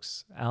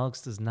 folks.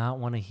 Alex does not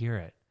want to hear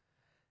it.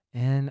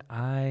 And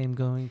I'm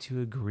going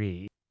to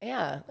agree.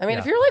 Yeah. I mean,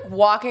 if you're like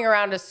walking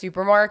around a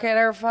supermarket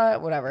or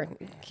whatever,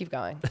 keep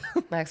going.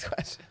 Next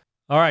question.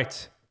 All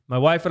right. My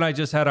wife and I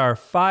just had our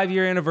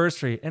 5-year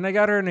anniversary, and I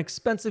got her an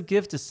expensive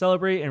gift to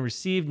celebrate and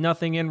received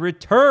nothing in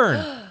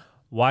return.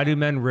 Why do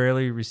men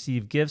rarely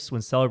receive gifts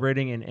when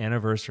celebrating an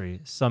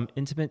anniversary? Some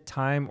intimate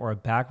time or a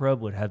back rub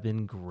would have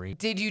been great.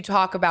 Did you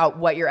talk about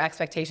what your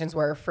expectations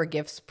were for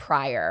gifts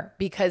prior?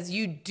 Because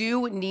you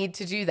do need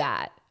to do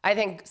that. I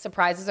think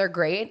surprises are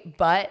great,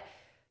 but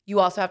you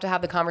also have to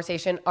have the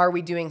conversation. Are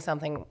we doing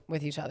something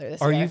with each other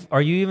this year?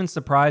 Are you even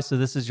surprised? So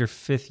this is your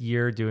 5th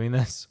year doing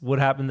this? What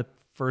happened the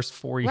first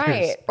 4 years?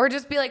 Right. Or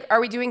just be like,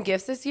 are we doing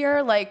gifts this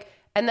year? Like,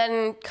 and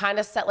then kind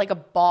of set like a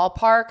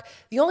ballpark.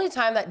 The only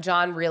time that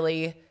John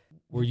really...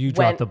 Where you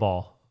dropped the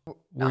ball.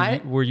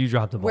 Where you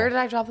dropped the ball. Where did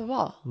I drop the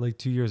ball? Like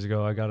 2 years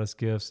ago, I got us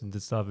gifts and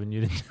did stuff, and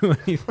you didn't do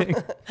anything.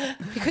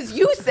 Because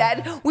you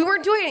said we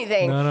weren't doing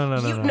anything.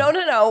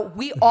 No.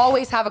 We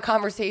always have a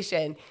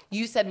conversation.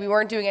 You said we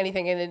weren't doing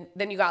anything, and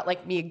then you got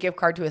like me a gift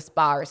card to a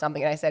spa or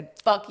something, and I said,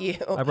 fuck you.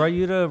 I brought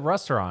you to a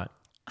restaurant.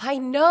 I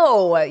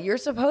know. You're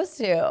supposed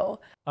to.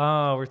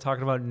 Oh, we're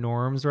talking about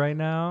norms right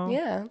now?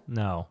 Yeah.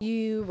 No.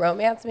 You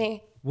romance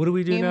me. What do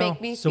we do now? You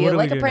make me feel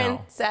like a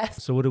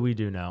princess. So what do we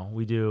do now?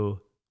 We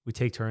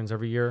take turns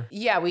every year?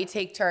 Yeah, we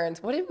take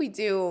turns. What did we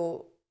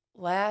do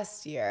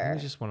last year?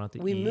 We just went out to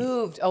eat. We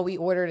moved. Oh, we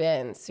ordered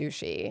in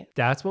sushi.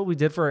 That's what we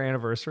did for our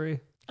anniversary?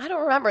 I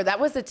don't remember. That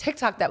was a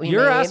TikTok that we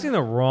You're made. asking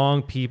the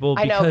wrong people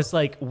because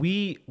like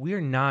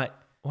we're not...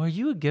 Are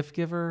you a gift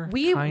giver?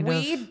 We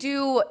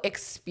do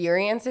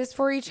experiences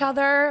for each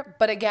other.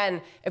 But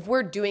again, if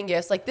we're doing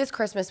gifts, like this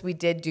Christmas, we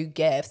did do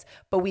gifts,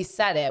 but we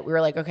said it. We were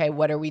like, okay,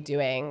 what are we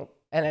doing?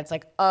 And it's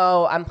like,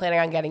 oh, I'm planning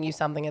on getting you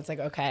something. It's like,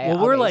 okay, well,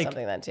 I'll we're get like you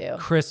something then too.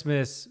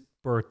 Christmas,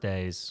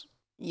 birthdays,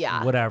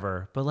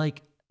 whatever. But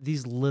like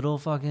these little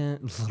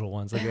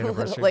ones, like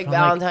anniversary, like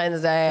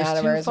Valentine's Day,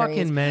 there's too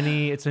fucking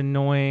many. It's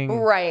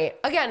annoying. Right.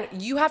 Again,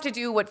 you have to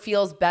do what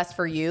feels best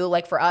for you.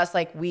 Like for us,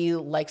 like we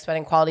like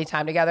spending quality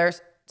time together.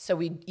 So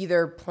we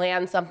either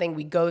plan something,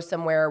 we go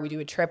somewhere, we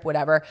do a trip,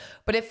 whatever.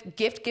 But if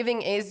gift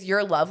giving is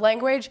your love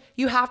language,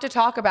 you have to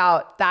talk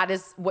about that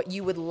is what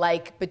you would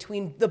like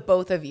between the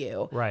both of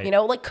you. Right. You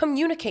know, like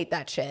communicate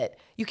that shit.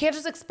 You can't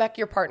just expect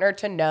your partner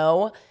to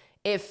know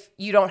if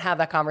you don't have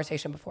that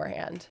conversation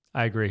beforehand.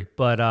 I agree.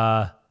 But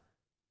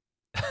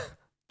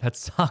that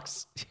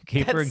sucks. You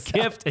gave her a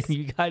gift and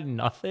you got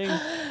nothing.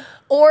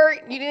 Or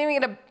you didn't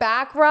even get a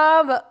back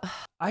rub.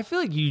 I feel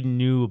like you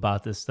knew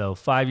about this though.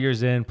 5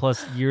 years in,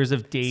 plus years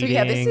of dating. So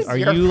yeah, this is are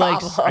your you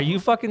problem. Are you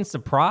fucking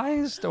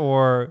surprised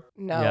or?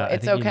 No, yeah,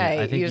 it's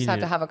okay. You just have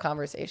to have a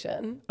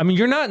conversation. I mean,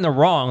 you're not in the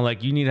wrong.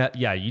 Like you need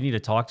to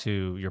talk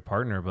to your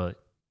partner, but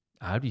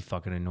I'd be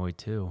fucking annoyed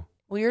too.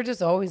 Well, you're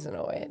just always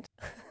annoyed.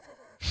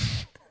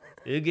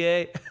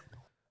 Okay.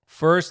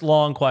 First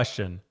long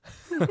question.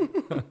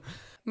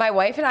 My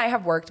wife and I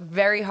have worked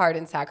very hard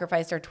and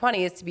sacrificed our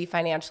 20s to be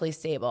financially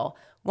stable.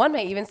 One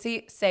may even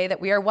say that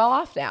we are well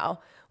off now.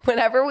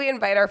 Whenever we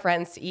invite our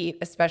friends to eat,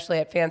 especially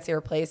at fancier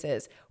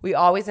places, we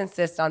always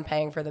insist on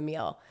paying for the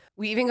meal.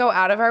 We even go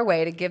out of our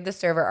way to give the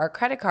server our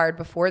credit card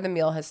before the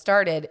meal has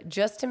started,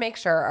 just to make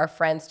sure our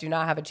friends do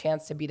not have a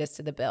chance to beat us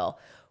to the bill.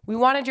 We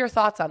wanted your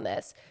thoughts on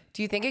this.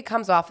 Do you think it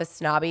comes off as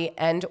snobby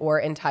and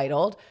or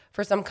entitled?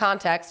 For some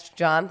context,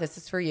 John, this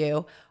is for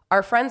you.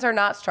 Our friends are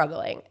not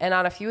struggling, and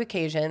on a few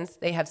occasions,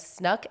 they have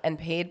snuck and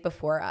paid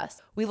before us.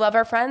 We love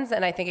our friends,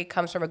 and I think it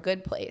comes from a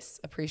good place.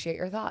 Appreciate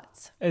your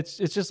thoughts. It's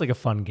just like a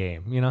fun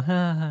game, you know?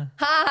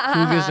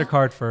 Who gives their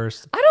card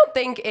first? I don't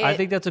think it... I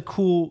think that's a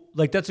cool,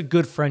 like that's a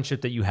good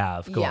friendship that you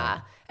have going. Yeah,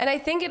 and I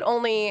think it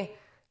only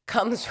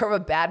comes from a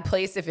bad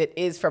place if it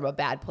is from a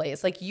bad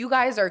place. Like you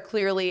guys are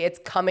clearly, it's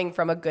coming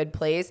from a good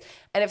place.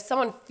 And if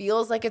someone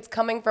feels like it's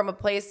coming from a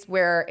place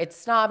where it's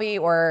snobby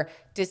or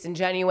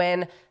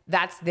disingenuine,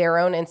 that's their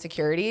own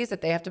insecurities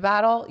that they have to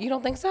battle. You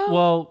don't think so?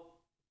 Well,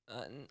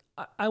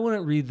 I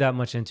wouldn't read that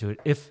much into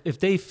it. If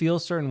they feel a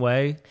certain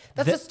way.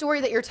 That's a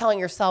story that you're telling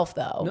yourself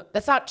though. No,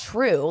 that's not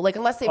true. Like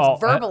unless they've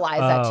verbalized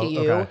that to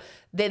you,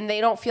 then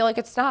they don't feel like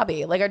it's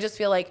snobby. Like I just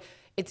feel like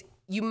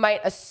you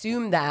might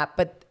assume that,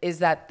 but is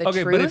that the truth?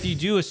 Okay, but if you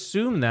do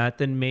assume that,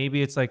 then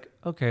maybe it's like,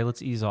 okay,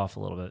 let's ease off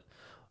a little bit.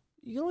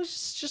 You know,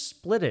 just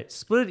split it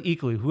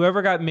equally.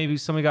 Whoever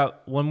somebody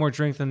got one more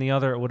drink than the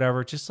other or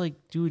whatever, just like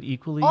do it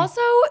equally.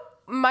 Also,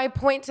 my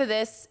point to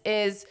this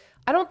is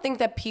I don't think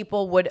that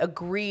people would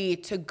agree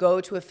to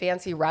go to a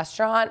fancy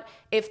restaurant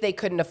if they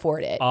couldn't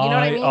afford it. You know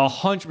what I mean?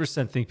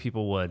 100% think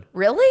people would.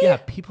 Really? Yeah,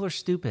 people are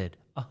stupid.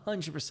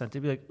 100%.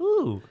 They'd be like,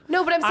 ooh.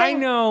 No, but I'm saying... I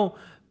know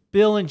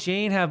Bill and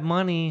Jane have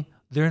money.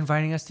 They're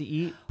inviting us to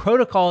eat.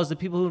 Protocol is the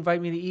people who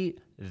invite me to eat,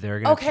 they're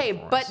going to pay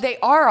for us. But they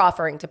are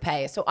offering to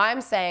pay. So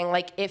I'm saying,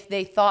 like, if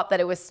they thought that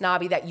it was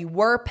snobby that you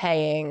were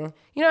paying,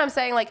 you know what I'm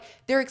saying? Like,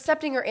 they're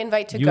accepting your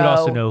invite to go. You would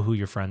also know who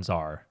your friends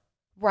are.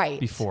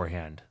 Right.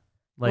 Beforehand.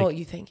 Like, well,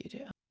 you think you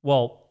do.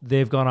 Well,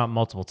 they've gone out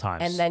multiple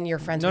times. And then you're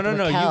friends with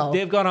Raquel. No.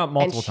 They've gone out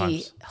multiple times.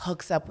 And she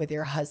hooks up with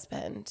your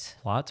husband.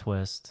 Plot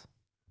twist.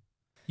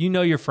 You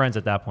know your friends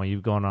at that point.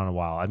 You've gone on a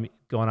while. I mean,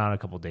 going on a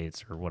couple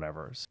dates or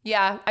whatever.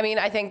 Yeah, I mean,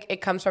 I think it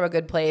comes from a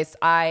good place.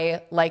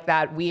 I like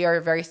that we are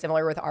very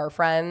similar with our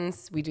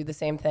friends. We do the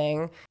same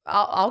thing.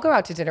 I'll go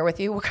out to dinner with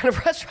you. What kind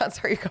of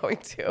restaurants are you going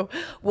to?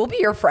 We'll be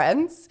your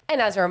friends.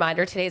 And as a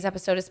reminder, today's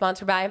episode is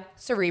sponsored by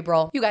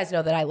Cerebral. You guys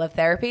know that I love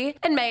therapy,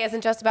 and May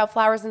isn't just about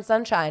flowers and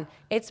sunshine.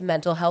 It's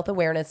Mental Health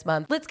Awareness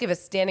Month. Let's give a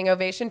standing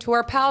ovation to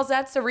our pals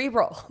at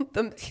Cerebral,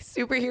 the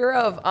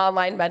superhero of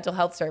online mental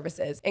health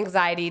services.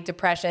 Anxiety,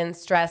 depression,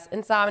 stress,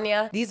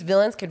 insomnia. These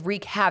villains could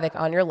wreak havoc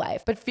on your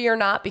life. But fear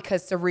not,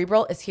 because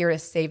Cerebral is here to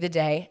save the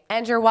day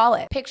and your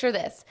wallet. Picture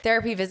this: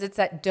 therapy visits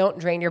that don't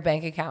drain your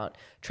bank account.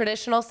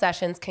 Traditional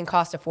sessions can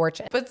cost a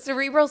fortune, but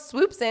Cerebral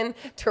swoops in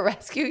to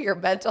rescue your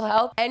mental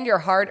health and your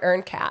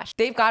hard-earned cash.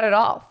 They've got it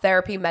all: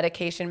 therapy,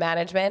 medication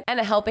management, and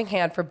a helping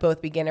hand for both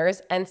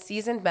beginners and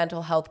seasoned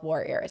mental health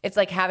warriors. It's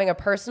like having a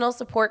personal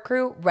support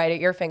crew right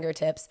at your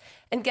fingertips.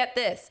 And get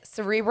this,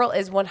 Cerebral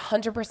is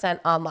 100%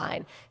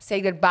 online.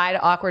 Say goodbye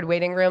to awkward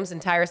waiting rooms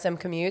and tiresome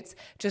commutes.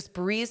 Just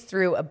breeze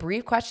through a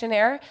brief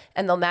questionnaire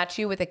and they'll match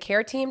you with a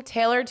care team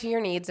tailored to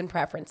your needs and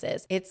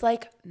preferences. It's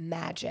like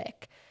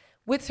magic.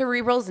 With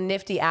Cerebral's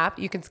nifty app,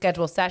 you can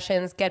schedule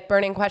sessions, get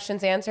burning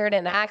questions answered,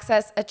 and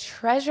access a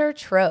treasure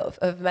trove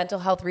of mental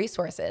health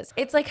resources.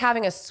 It's like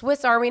having a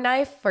Swiss Army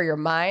knife for your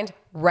mind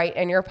right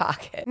in your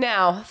pocket.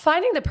 Now,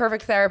 finding the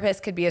perfect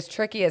therapist could be as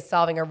tricky as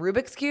solving a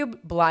Rubik's Cube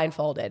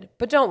blindfolded.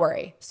 But don't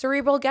worry,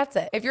 Cerebral gets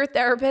it. If your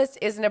therapist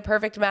isn't a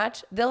perfect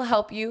match, they'll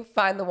help you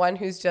find the one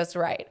who's just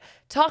right.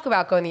 Talk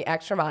about going the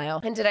extra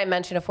mile. And did I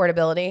mention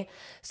affordability?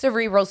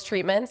 Cerebral's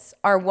treatments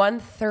are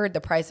 1/3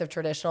 the price of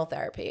traditional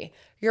therapy.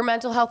 Your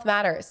mental health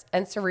matters,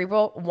 and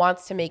Cerebral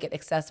wants to make it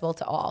accessible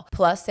to all.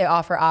 Plus, they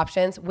offer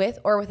options with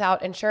or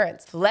without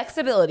insurance.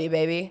 Flexibility,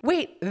 baby.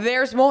 Wait,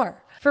 there's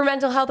more. For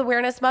Mental Health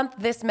Awareness Month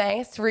this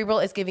May, Cerebral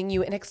is giving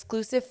you an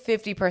exclusive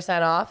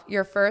 50% off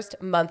your first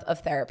month of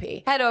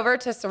therapy. Head over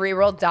to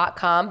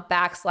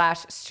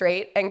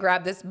Cerebral.com/straight and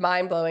grab this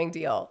mind-blowing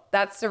deal.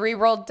 That's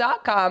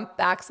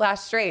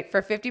Cerebral.com/straight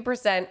for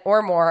 50%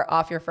 or more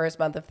off your first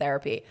month of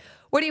therapy.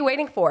 What are you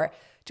waiting for?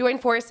 Join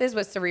forces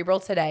with Cerebral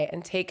today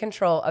and take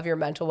control of your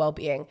mental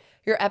well-being.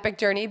 Your epic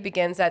journey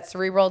begins at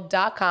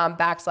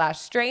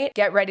Cerebral.com/straight.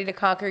 Get ready to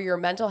conquer your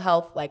mental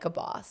health like a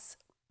boss.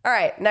 All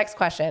right, next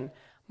question.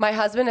 My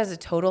husband is a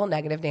total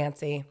negative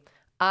Nancy.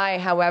 I,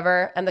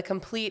 however, am the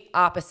complete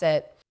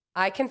opposite.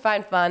 I can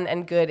find fun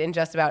and good in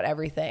just about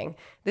everything.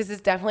 This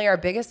is definitely our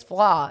biggest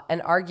flaw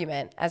and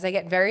argument, as I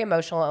get very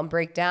emotional and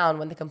break down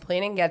when the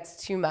complaining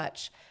gets too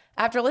much.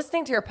 After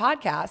listening to your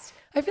podcast,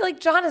 I feel like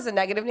John is a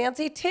negative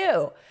Nancy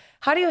too.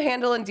 How do you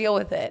handle and deal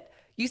with it?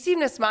 You seem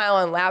to smile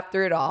and laugh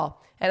through it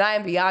all, and I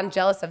am beyond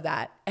jealous of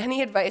that.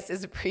 Any advice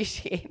is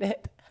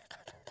appreciated.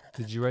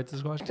 Did you write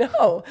this question?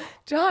 No,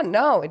 John,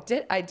 no,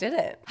 I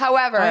didn't.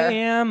 However, I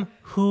am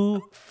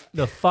who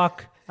the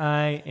fuck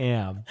I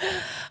am.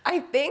 I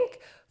think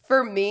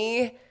for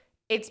me,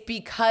 it's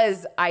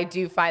because I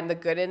do find the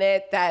good in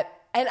it that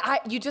And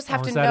you just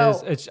have to know.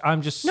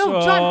 I'm just no,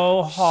 so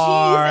John,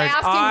 hard. She's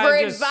asking for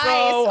advice.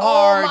 So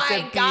hard oh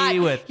my God.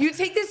 God. You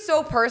take this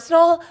so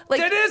personal.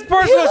 Like it is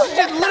personal. She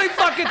just literally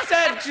fucking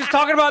said she's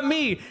talking about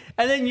me.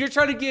 And then you're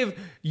trying to give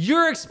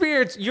your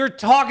experience. You're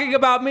talking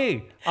about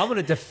me. I'm going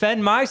to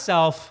defend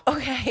myself.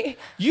 Okay.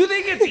 You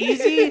think it's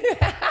easy?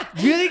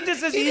 You think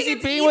this is easy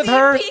being with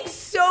her? Being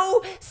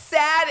so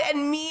sad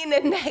and mean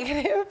and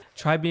negative.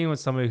 Try being with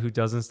somebody who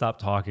doesn't stop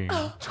talking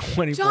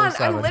 24/7. John,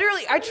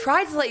 I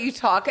tried to let you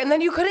talk and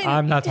then you couldn't.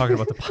 I'm not talking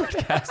about the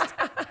podcast.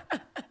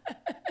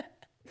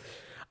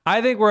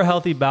 I think we're a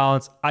healthy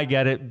balance. I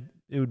get it.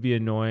 It would be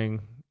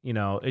annoying. You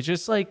know, it's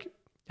just like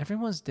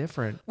everyone's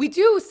different. We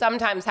do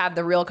sometimes have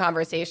the real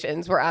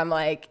conversations where I'm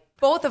like,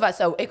 both of us,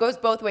 so it goes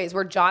both ways,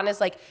 where John is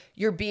like,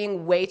 you're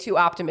being way too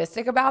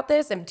optimistic about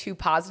this and too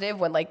positive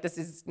when like this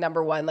is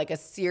number one, like a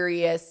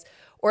serious,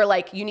 or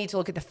like you need to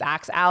look at the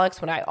facts,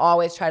 Alex, when I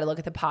always try to look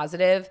at the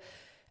positive.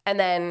 And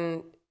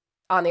then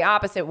on the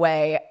opposite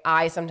way,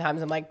 I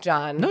sometimes am like,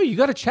 John. No, you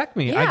got to check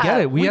me. Yeah, I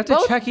get it. We have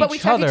to check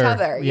each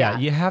other. Yeah,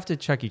 you have to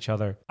check each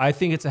other. I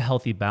think it's a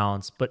healthy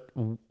balance, but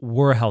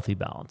we're a healthy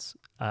balance.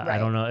 Right. I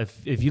don't know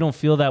if you don't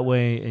feel that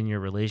way in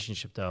your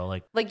relationship though,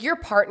 like your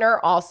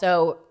partner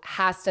also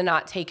has to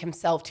not take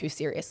himself too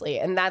seriously.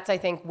 And that's, I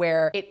think,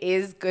 where it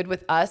is good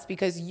with us,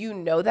 because you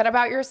know that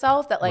about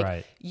yourself, that like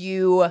right.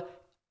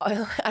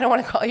 I don't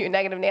want to call you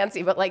negative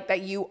Nancy, but like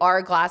that you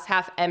are glass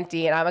half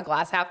empty and I'm a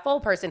glass half full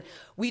person.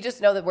 We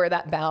just know that we're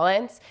that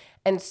balance.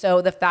 And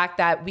so the fact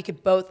that we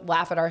could both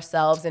laugh at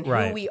ourselves and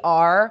right. who we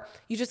are,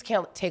 you just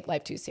can't take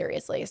life too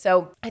seriously.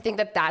 So I think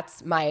that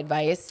that's my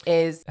advice,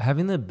 is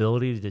having the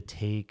ability to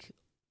take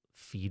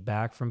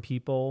feedback from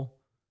people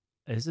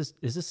is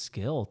a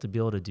skill, to be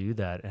able to do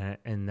that.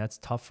 And that's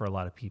tough for a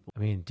lot of people. I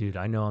mean, dude,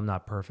 I know I'm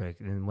not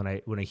perfect. And when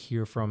I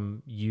hear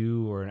from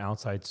you or an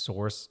outside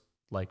source,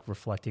 like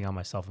reflecting on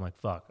myself, I'm like,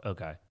 fuck,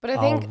 okay. But I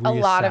think a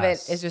lot of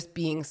it is just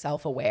being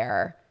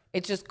self-aware.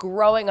 It's just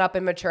growing up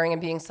and maturing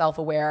and being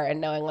self-aware and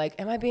knowing like,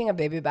 am I being a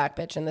baby back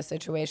bitch in this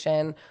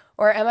situation?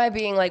 Or am I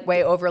being like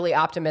way overly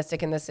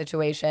optimistic in this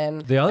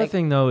situation? The other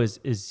thing though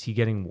is he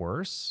getting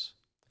worse?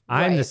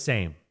 Right. I'm the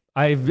same.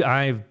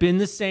 I've been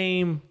the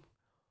same.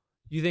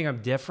 You think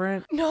I'm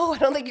different? No, I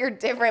don't think you're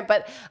different,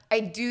 but I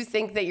do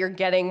think that you're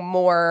getting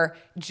more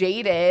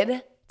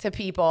jaded to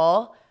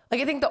people.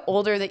 Like I think the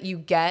older that you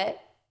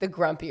get, the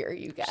grumpier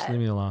you get. Just leave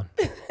me alone.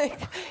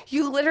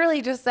 You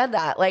literally just said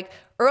that. Like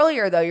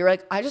earlier though, you were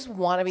like, I just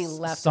want to be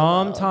left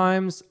alone.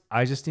 Sometimes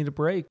I just need a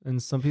break.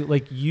 And some people,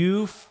 like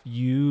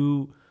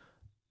you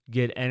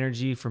get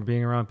energy from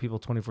being around people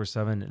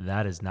 24/7.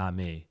 That is not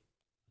me.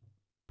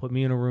 Put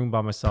me in a room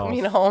by myself. Put me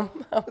in a home.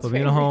 Put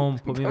me in a home.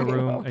 Put me in a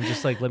room and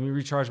just like let me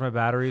recharge my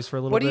batteries for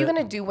a little bit. What are you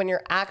going to do when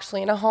you're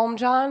actually in a home,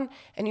 John,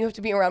 and you have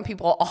to be around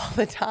people all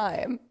the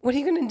time? What are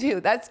you going to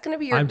do? That's going to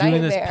be your nightmare. I'm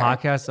doing this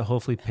podcast to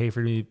hopefully pay for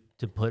me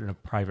to put in a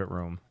private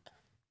room.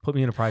 Put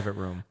me in a private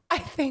room. I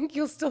think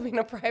you'll still be in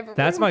a private room.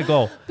 That's my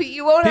goal. But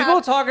you won't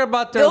People talking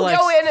about their they'll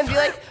go in and be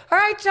like, all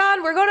right,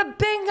 John, we're going to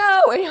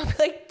bingo. And you'll be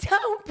like,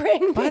 don't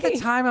bring me. By the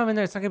time I'm in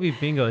there, it's not going to be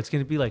bingo. It's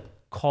going to be like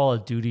Call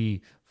of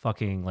Duty,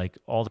 fucking like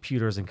all the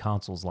computers and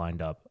consoles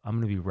lined up. I'm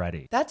going to be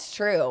ready. That's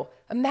true.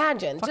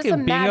 Imagine. Fucking just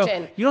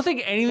imagine. Bingo. You don't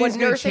think anything's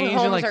going to change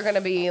homes in like are going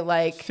to be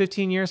like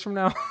 15 years from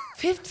now?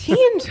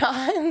 15,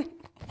 John?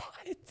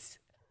 What?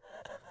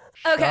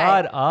 Okay.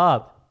 Shut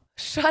up.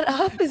 Shut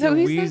up? Is that what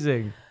you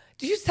said?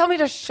 Did you just tell me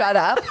to shut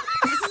up?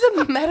 This is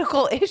a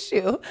medical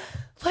issue.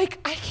 Like,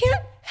 I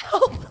can't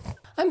help.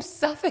 I'm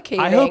suffocating.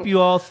 I hope you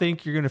all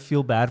think you're going to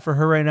feel bad for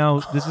her right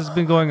now. This has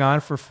been going on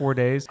for 4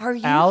 days. Are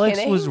you Alex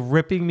kidding? was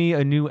ripping me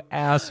a new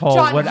asshole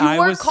John, when I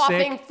was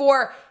coughing sick.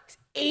 for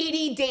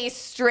 80 days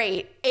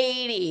straight.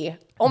 80.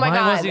 Oh my God.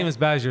 Mine wasn't even as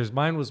bad as yours.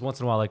 Mine was once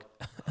in a while like...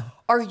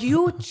 Are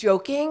you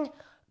joking?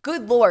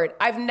 Good Lord.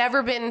 I've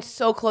never been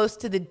so close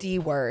to the D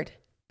word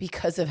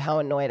because of how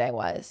annoyed I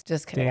was.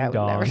 Just kidding. Ding I would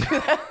dong. never do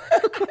that.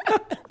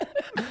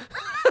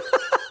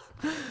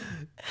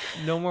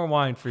 No more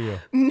wine for you.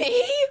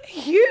 Me?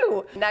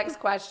 You. Next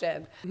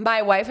question.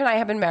 My wife and I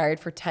have been married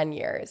for 10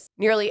 years.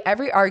 Nearly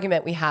every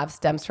argument we have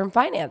stems from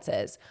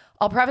finances.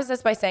 I'll preface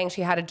this by saying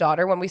she had a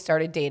daughter when we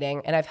started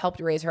dating, and I've helped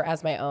raise her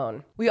as my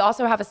own. We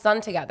also have a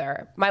son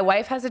together. My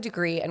wife has a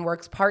degree and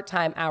works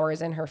part-time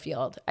hours in her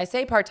field. I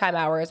say part-time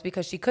hours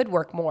because she could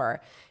work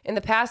more. In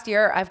the past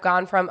year, I've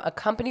gone from a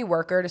company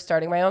worker to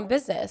starting my own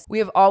business. We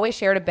have always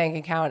shared a bank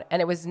account,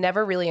 and it was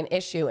never really an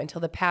issue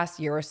until the past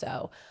year or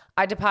so.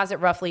 I deposit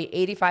roughly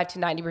 85 to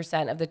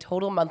 90% of the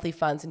total monthly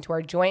funds into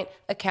our joint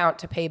account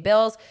to pay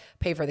bills,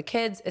 pay for the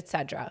kids,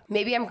 etc.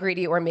 Maybe I'm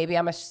greedy or maybe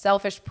I'm a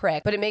selfish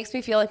prick, but it makes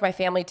me feel like my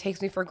family takes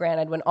me for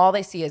granted when all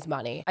they see is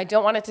money. I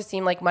don't want it to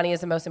seem like money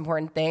is the most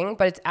important thing,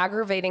 but it's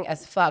aggravating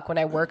as fuck when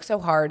I work so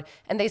hard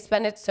and they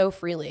spend it so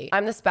freely.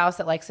 I'm the spouse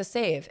that likes to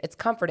save. It's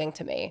comforting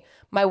to me.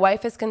 My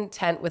wife is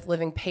content with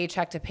living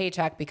paycheck to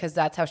paycheck because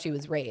that's how she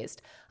was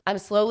raised. I'm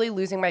slowly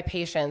losing my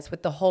patience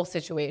with the whole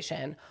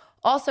situation.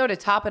 Also, to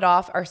top it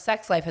off, our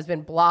sex life has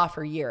been blah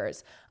for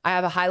years. I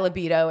have a high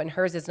libido and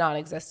hers is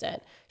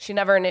non-existent. She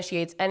never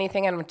initiates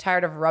anything and I'm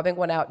tired of rubbing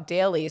one out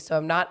daily, so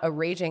I'm not a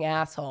raging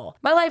asshole.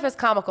 My life is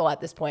comical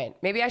at this point.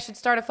 Maybe I should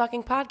start a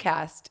fucking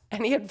podcast.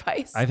 Any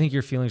advice? I think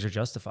your feelings are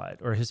justified,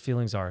 or his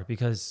feelings are,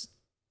 because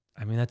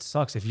I mean, that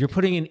sucks. If you're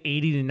putting in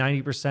 80 to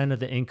 90% of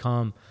the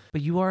income,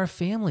 but you are a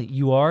family.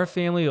 You are a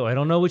family. I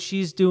don't know what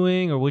she's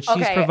doing or what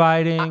she's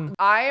providing.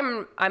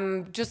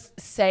 I'm just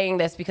saying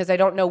this because I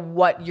don't know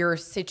what your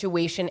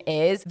situation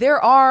is.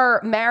 There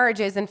are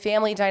marriages and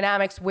family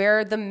dynamics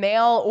where the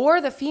male or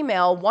the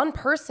female, one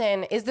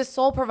person is the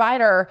sole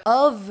provider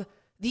of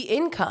the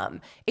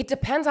income. It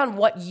depends on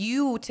what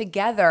you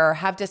together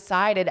have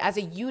decided as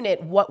a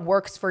unit, what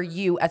works for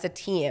you as a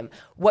team,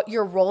 what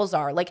your roles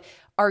are. Like,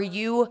 are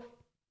you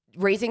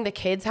raising the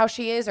kids how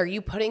she is? Are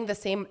you putting the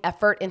same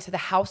effort into the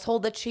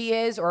household that she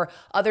is, or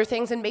other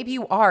things? And maybe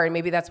you are, and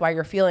maybe that's why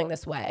you're feeling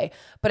this way.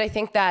 But I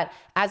think that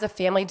as a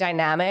family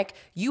dynamic,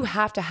 you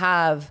have to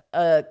have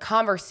a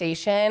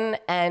conversation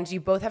and you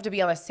both have to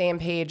be on the same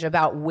page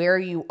about where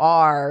you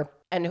are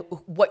and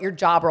what your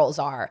job roles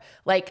are.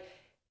 Like,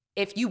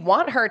 if you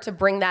want her to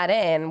bring that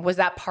in, was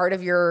that part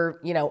of your,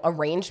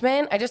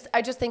 arrangement? I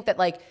just think that,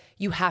 like,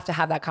 you have to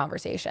have that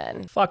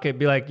conversation. Fuck it.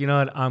 Be like, you know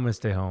what? I'm going to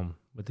stay home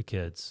with the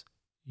kids.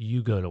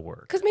 You go to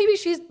work. Because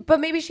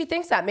maybe she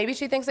thinks that. Maybe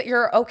she thinks that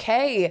you're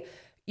okay,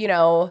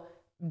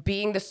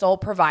 being the sole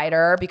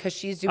provider because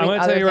she's doing other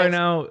things. I'm going to tell you right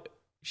now,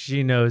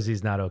 she knows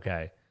he's not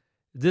okay.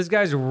 This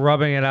guy's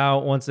rubbing it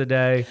out once a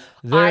day.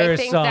 I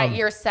think that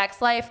your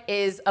sex life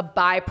is a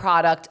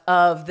byproduct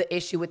of the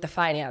issue with the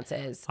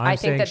finances. I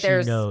think that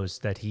she knows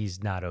that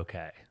he's not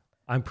okay.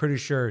 I'm pretty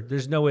sure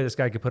there's no way this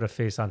guy could put a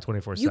face on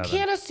 24/7. You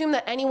can't assume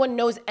that anyone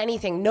knows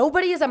anything.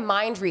 Nobody is a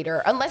mind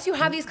reader unless you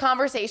have these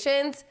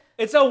conversations.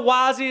 It's a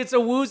wazi, it's a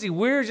woozy.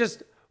 We're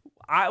just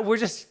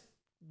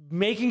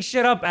making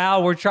shit up,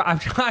 Al. I'm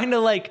trying to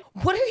like.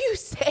 What are you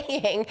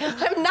saying?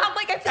 I'm not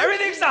like.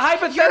 Everything's a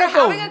hypothetical. You're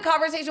having a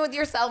conversation with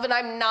yourself, and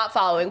I'm not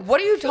following.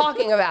 What are you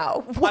talking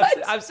about?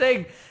 What? I'm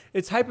saying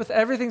it's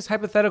everything's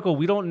hypothetical.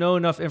 We don't know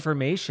enough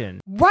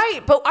information.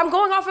 Right, but I'm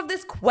going off of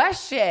this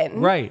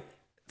question. Right.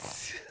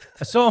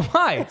 So am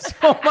I.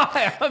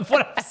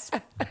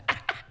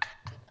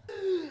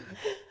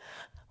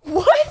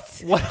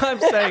 What I'm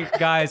saying,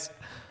 guys,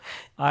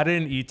 I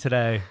didn't eat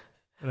today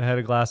and I had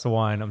a glass of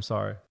wine. I'm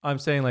sorry. I'm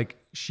saying, like,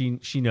 she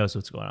knows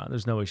what's going on.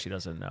 There's no way she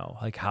doesn't know,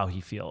 like, how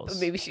he feels.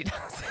 But maybe she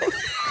doesn't.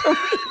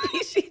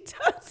 Maybe she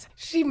does.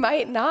 She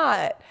might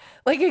not.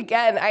 Like,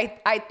 again,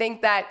 I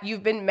think that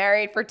you've been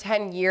married for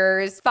 10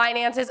 years.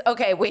 Finances,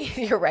 okay, wait,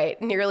 you're right.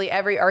 Nearly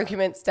every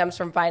argument stems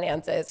from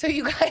finances. So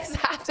you guys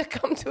have to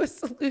come to a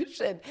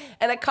solution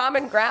and a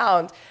common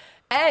ground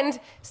and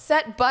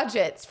set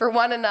budgets for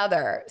one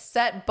another.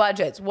 Set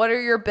budgets. What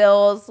are your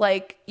bills?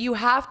 Like, you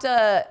have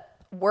to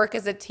work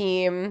as a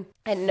team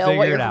and know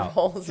what your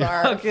roles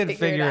are. Fucking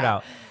figure it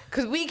out.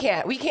 Because we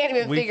can't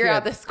even figure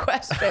out this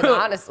question,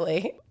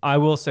 honestly. I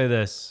will say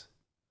this.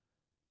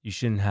 You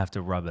shouldn't have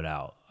to rub it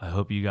out. I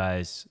hope you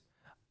guys,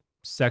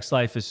 sex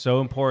life is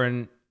so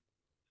important,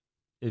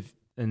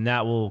 and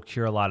that will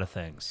cure a lot of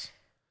things.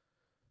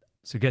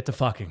 So get to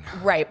fucking.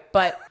 Right,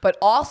 but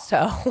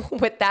also,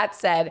 with that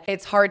said,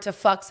 it's hard to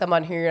fuck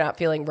someone who you're not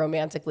feeling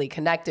romantically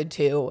connected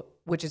to,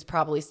 which is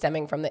probably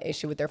stemming from the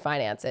issue with their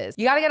finances.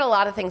 You got to get a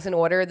lot of things in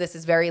order. This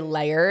is very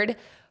layered.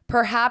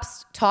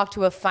 Perhaps talk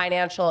to a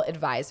financial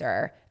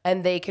advisor,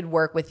 and they could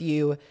work with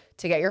you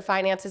to get your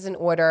finances in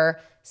order,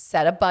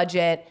 set a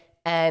budget.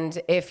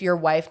 And if your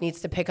wife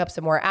needs to pick up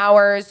some more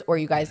hours, or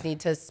you guys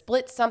need to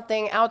split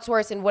something,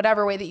 outsource in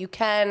whatever way that you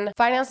can,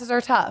 finances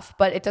are tough,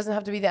 but it doesn't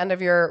have to be the end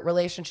of your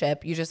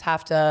relationship. You just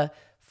have to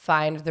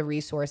find the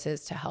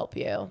resources to help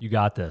you. You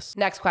got this.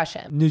 Next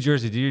question. New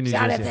Jersey. Do you New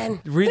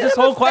Jonathan. Jersey? Read this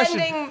whole question.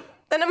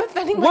 Then I'm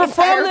offending my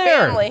entire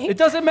family. It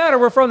doesn't matter.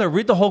 We're from there.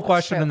 Read the whole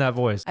question in that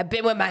voice. I've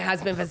been with my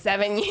husband for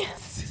 7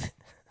 years.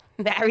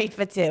 Married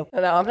for 2.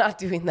 No, I'm not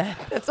doing that.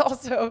 That's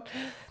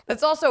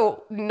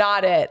also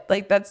not it.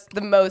 Like, that's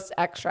the most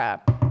extra.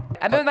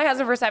 I've been with my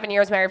husband for 7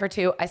 years, married for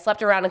 2. I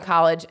slept around in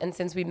college. And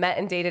since we met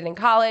and dated in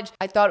college,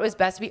 I thought it was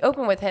best to be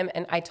open with him.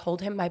 And I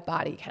told him my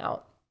body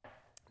count.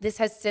 This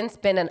has since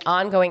been an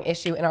ongoing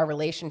issue in our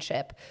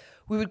relationship.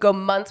 We would go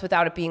months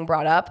without it being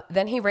brought up.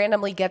 Then he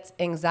randomly gets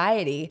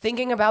anxiety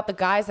thinking about the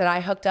guys that I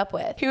hooked up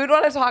with. He would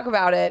want to talk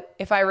about it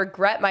if I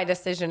regret my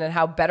decision and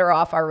how better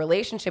off our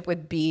relationship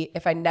would be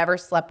if I never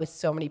slept with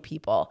so many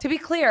people. To be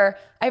clear,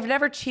 I've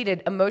never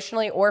cheated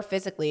emotionally or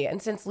physically. And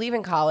since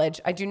leaving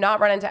college, I do not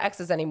run into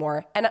exes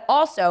anymore. And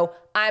also,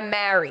 I'm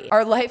married.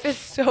 Our life is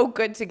so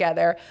good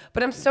together,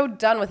 but I'm so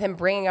done with him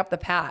bringing up the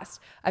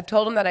past. I've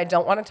told him that I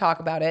don't want to talk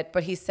about it,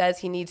 but he says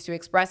he needs to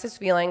express his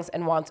feelings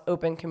and wants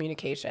open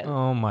communication.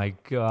 Oh my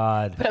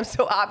God. But I'm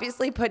so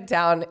obviously put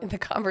down in the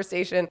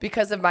conversation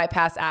because of my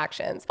past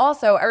actions.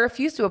 Also, I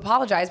refuse to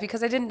apologize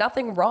because I did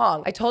nothing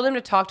wrong. I told him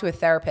to talk to a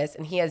therapist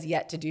and he has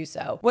yet to do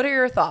so. What are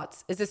your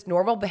thoughts? Is this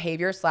normal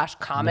behavior /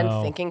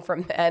 common thinking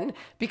from men?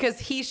 Because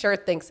he sure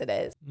thinks it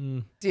is.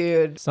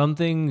 Dude. Some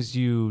things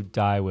you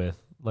die with,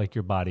 like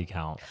your body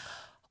count.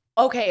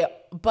 Okay,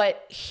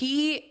 but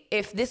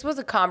if this was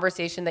a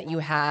conversation that you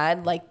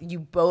had, like you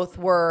both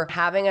were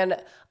having an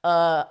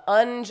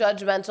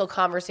unjudgmental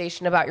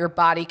conversation about your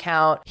body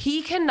count,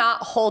 he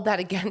cannot hold that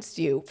against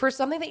you for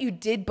something that you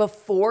did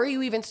before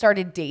you even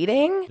started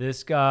dating.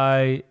 This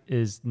guy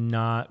is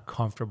not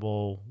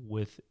comfortable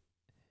with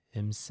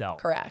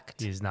himself.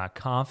 Correct. He's not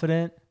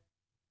confident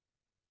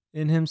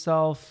in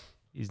himself.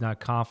 He's not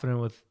confident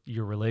with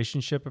your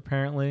relationship,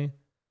 apparently.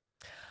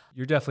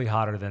 You're definitely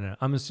hotter than him.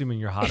 I'm assuming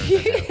you're hotter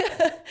than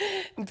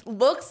him.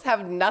 Looks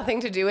have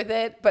nothing to do with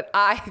it, but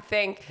I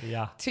think,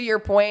 to your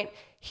point,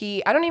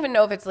 I don't even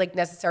know if it's like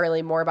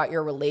necessarily more about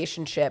your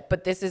relationship,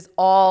 but this is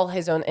all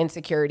his own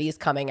insecurities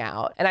coming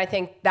out. And I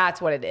think that's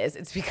what it is.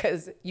 It's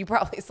because you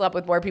probably slept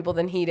with more people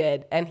than he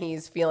did, and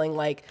he's feeling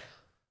like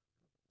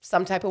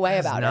some type of way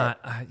about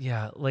it.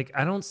 Yeah, like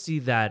I don't see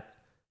that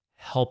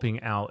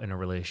helping out in a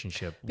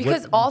relationship.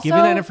 Because also,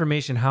 giving that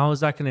information, how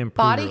is that going to improve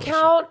body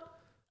count?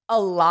 A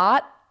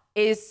lot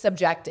is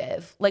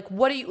subjective. Like,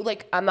 what do you,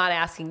 like, I'm not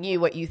asking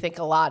you what you think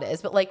a lot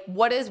is, but like,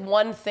 what does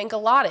one think a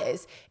lot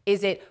is?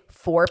 Is it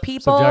 4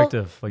 people?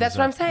 Subjective. Like that's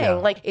what I'm saying. Yeah.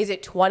 Like, is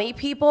it 20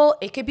 people?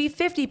 It could be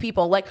 50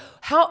 people. Like,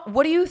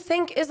 what do you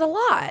think is a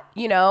lot?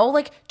 You know,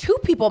 like 2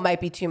 people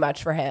might be too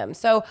much for him.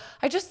 So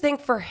I just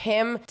think for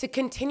him to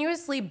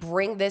continuously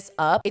bring this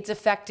up, it's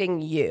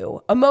affecting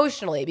you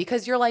emotionally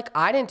because you're like,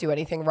 I didn't do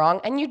anything wrong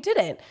and you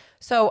didn't.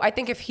 So I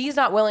think if he's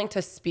not willing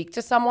to speak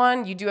to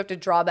someone, you do have to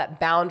draw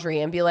that boundary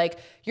and be like,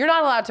 you're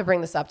not allowed to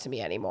bring this up to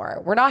me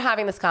anymore. We're not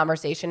having this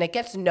conversation. It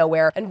gets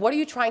nowhere. And what are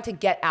you trying to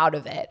get out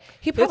of it?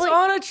 It's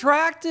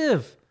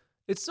unattractive.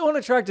 It's so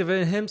unattractive.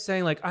 And him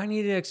saying like, I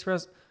need to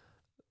express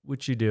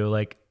what you do.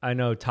 Like, I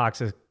know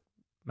toxic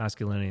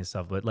masculinity and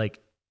stuff, but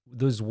like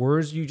those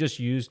words you just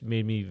used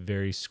made me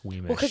very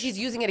squeamish. Well, because he's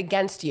using it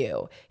against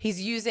you. He's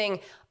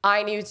using,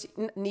 I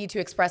need to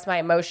express my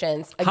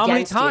emotions against you. How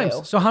many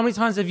times? So how many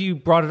times have you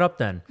brought it up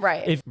then?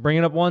 Right. If bring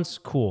it up once,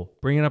 cool.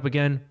 Bring it up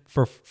again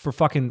for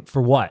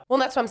what? Well,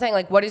 that's what I'm saying.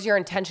 Like, what is your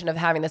intention of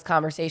having this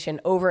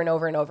conversation over and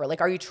over and over? Like,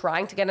 are you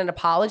trying to get an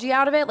apology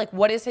out of it? Like,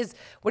 what is his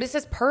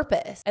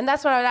purpose? And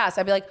that's what I would ask.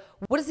 I'd be like,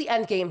 what is the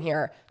end game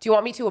here? Do you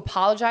want me to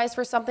apologize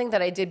for something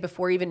that I did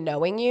before even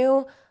knowing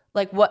you?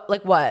 Like what?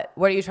 What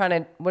are you trying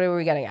to, what are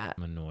we getting at?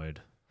 I'm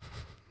annoyed.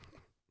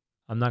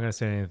 I'm not going to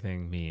say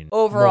anything mean.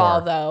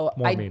 Overall, though,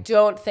 I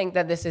don't think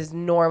that this is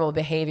normal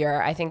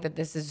behavior. I think that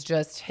this is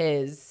just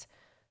his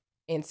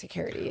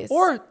insecurities.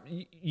 Or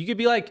you could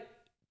be like,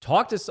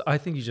 I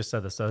think you just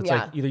said this. So it's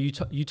like either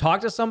you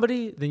talk to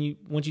somebody, then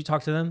once you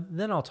talk to them,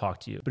 then I'll talk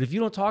to you. But if you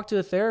don't talk to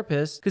a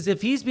therapist, because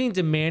if he's being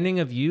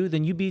demanding of you,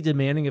 then you be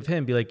demanding of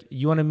him. Be like,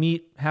 you want to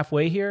meet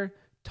halfway here?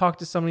 Talk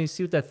to somebody,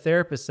 see what that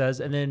therapist says,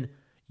 and then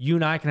you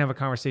and I can have a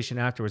conversation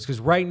afterwards. Because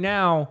right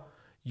now,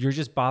 you're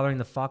just bothering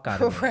the fuck out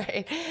of me.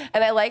 Right.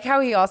 And I like how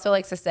he also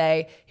likes to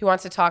say he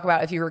wants to talk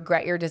about if you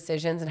regret your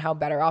decisions and how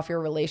better off your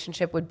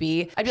relationship would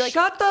be. I'd be like,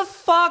 shut the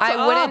fuck up.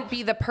 I wouldn't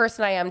be the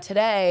person I am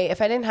today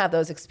if I didn't have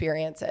those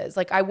experiences.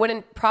 Like, I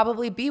wouldn't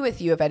probably be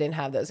with you if I didn't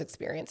have those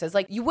experiences.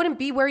 Like, you wouldn't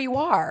be where you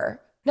are.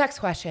 Next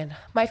question.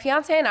 My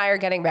fiance and I are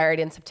getting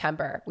married in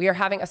September. We are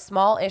having a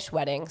small-ish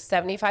wedding,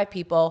 75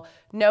 people,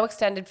 no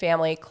extended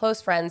family,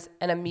 close friends,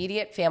 and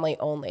immediate family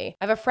only.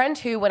 I have a friend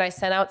who, when I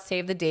sent out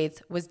save the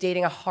dates, was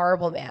dating a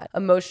horrible man,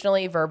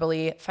 emotionally,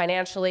 verbally,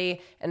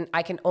 financially, and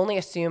I can only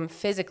assume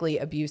physically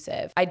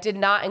abusive. I did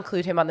not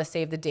include him on the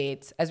save the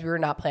dates as we were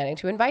not planning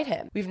to invite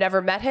him. We've never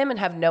met him and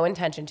have no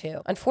intention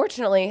to.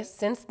 Unfortunately,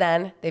 since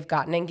then, they've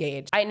gotten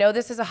engaged. I know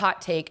this is a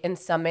hot take and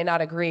some may not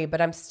agree,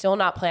 but I'm still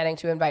not planning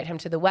to invite him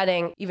to the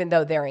wedding, even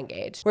though they're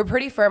engaged. We're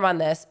pretty firm on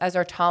this as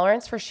our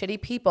tolerance for shitty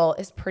people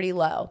is pretty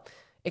low.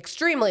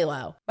 Extremely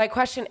low. My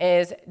question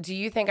is, do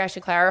you think I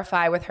should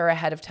clarify with her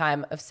ahead of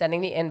time of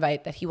sending the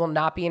invite that he will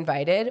not be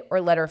invited,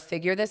 or let her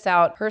figure this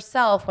out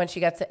herself when she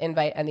gets the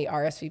invite and the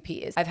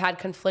RSVPs? I've had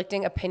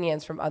conflicting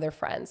opinions from other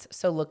friends,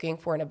 so looking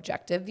for an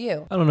objective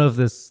view. I don't know if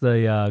this is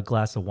the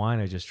glass of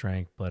wine I just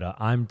drank, but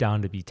I'm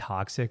down to be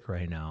toxic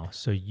right now.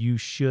 So you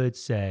should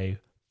say,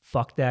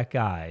 fuck that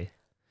guy.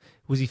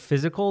 Was he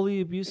physically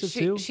abusive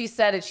too? She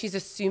said it. She's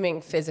assuming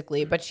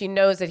physically, but she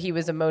knows that he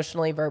was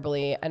emotionally,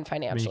 verbally, and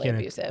financially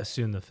abusive.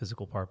 Assume the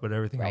physical part, but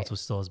everything else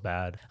was still as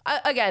bad.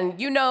 Again,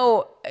 you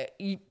know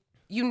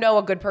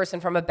a good person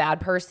from a bad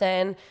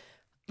person.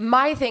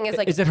 My thing is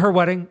like, is it her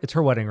wedding? It's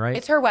her wedding, right?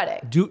 It's her wedding.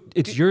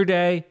 It's your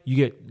day. You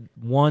get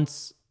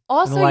once.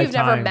 Also, you've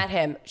never met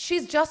him.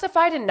 She's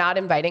justified in not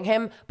inviting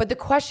him, but the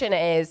question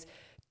is,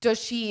 does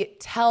she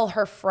tell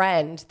her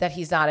friend that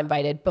he's not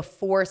invited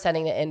before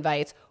sending the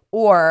invites?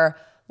 Or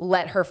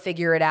let her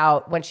figure it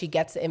out when she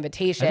gets the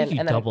invitation. I think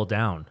you double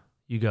down.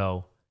 You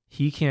go,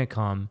 he can't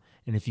come,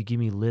 and if you give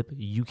me lip,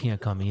 you can't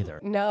come either.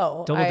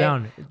 No. Double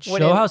down.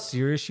 Show how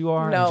serious you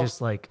are. No. And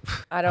just like,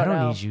 I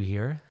don't need you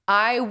here.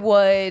 I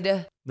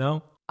would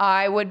No?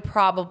 I would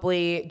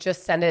probably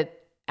just send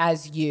it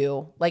as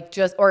you, like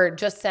just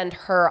send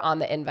her on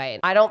the invite.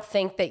 I don't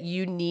think that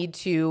you need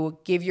to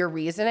give your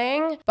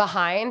reasoning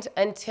behind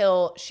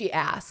until she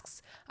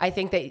asks. I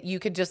think that you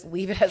could just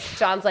leave it as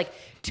John's like,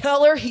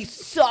 tell her he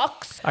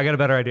sucks. I got a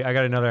better idea. I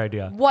got another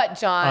idea. What,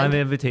 John? On the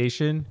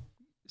invitation,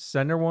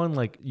 send her one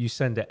like you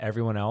send to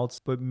everyone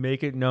else, but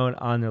make it known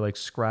on there, like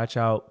scratch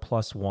out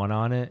 +1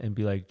 on it and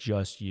be like,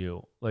 just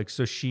you. Like,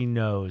 so she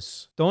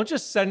knows. Don't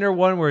just send her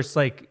one where it's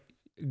like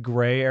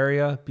gray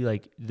area. Be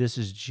like, this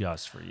is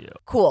just for you.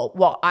 Cool.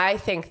 Well, I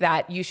think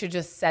that you should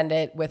just send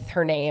it with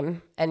her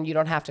name and you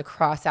don't have to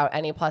cross out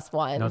any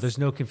 +1s. No, there's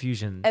no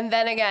confusion. And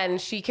then again,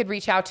 she could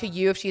reach out to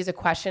you if she has a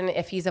question,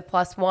 if he's a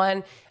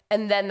 +1.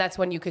 And then that's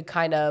when you could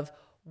kind of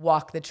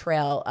walk the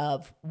trail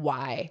of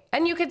why.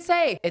 And you could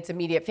say, it's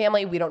immediate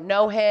family. We don't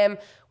know him.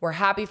 We're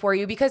happy for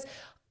you. Because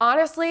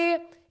honestly,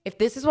 if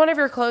this is one of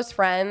your close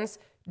friends,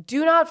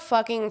 do not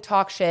fucking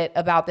talk shit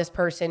about this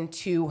person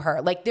to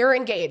her. Like, they're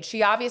engaged.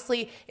 She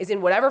obviously is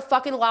in whatever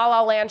fucking la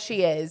la land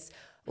she is.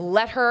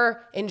 Let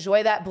her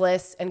enjoy that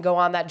bliss and go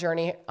on that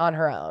journey on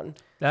her own.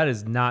 That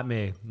is not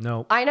me.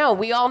 No. I know.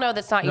 We all know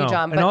that's not you,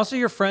 John. And also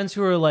your friends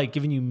who are like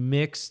giving you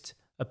mixed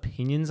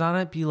opinions on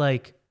it, be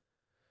like,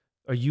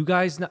 are you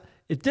guys not...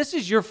 If this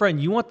is your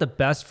friend, you want the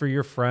best for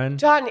your friend.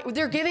 John,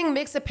 they're giving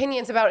mixed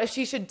opinions about if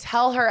she should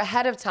tell her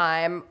ahead of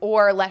time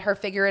or let her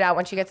figure it out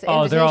when she gets the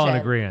invitation. They're all in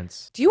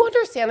agreement. Do you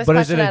understand this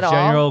question at all? But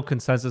is it a general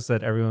consensus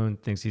that everyone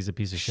thinks he's a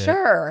piece of shit?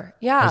 Sure,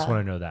 yeah. I just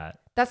want to know that.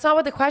 That's not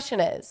what the question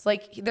is.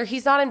 Like,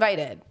 he's not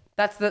invited.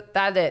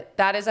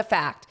 That is a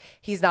fact.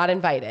 He's not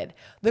invited.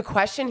 The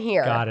question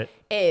here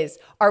is,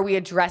 are we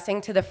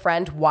addressing to the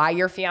friend why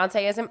your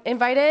fiance isn't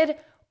invited?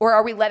 Or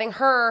are we letting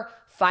her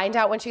find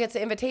out when she gets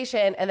the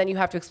invitation, and then you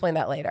have to explain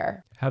that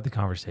later? Have the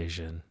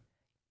conversation.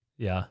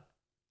 Yeah.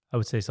 I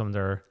would say something to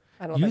her.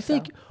 I don't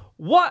think so.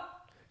 What?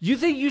 You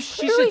think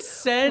she should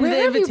send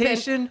the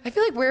invitation? I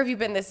feel like, where have you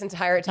been this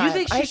entire time? You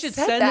think she should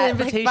send the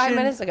invitation like 5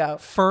 minutes ago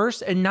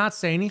first and not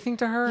say anything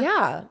to her?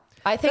 Yeah.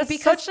 I think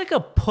that's such like a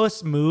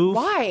puss move.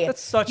 Why?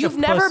 That's such You've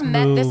a puss move. You've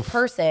never met this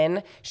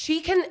person.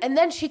 And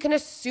then she can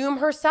assume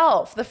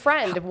herself, the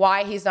friend,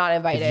 why he's not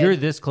invited. If you're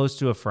this close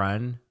to a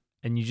friend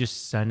and you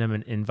just send him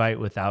an invite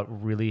without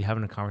really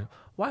having a conversation,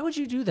 why would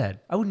you do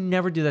that? I would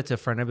never do that to a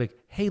friend. I'd be like,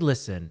 hey,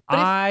 listen,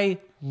 I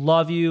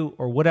love you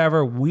or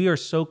whatever. We are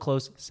so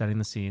close, setting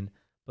the scene.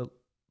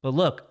 But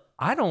look,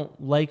 I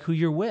don't like who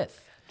you're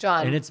with.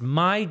 John. And it's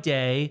my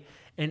day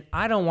and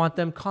I don't want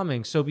them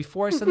coming. So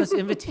before I send this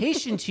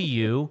invitation to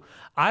you,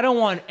 I don't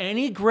want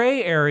any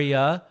gray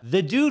area.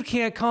 The dude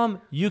can't come.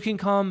 You can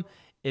come.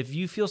 If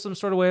you feel some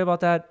sort of way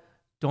about that,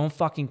 don't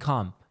fucking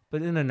come,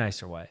 but in a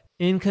nicer way.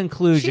 In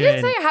conclusion, she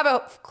didn't say I have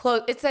a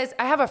close. It says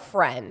I have a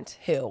friend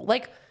who,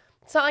 like,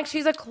 it's not like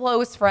she's a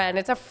close friend.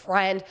 It's a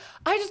friend.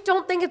 I just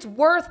don't think it's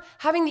worth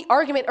having the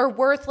argument or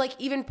worth like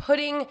even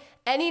putting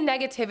any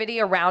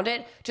negativity around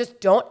it. Just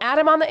don't add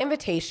him on the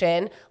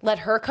invitation. Let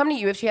her come to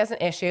you if she has an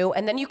issue.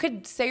 And then you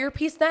could say your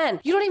piece then.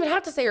 You don't even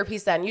have to say your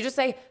piece then. You just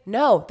say,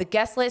 no, the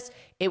guest list,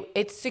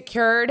 it's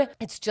secured.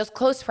 It's just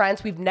close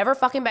friends. We've never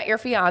fucking met your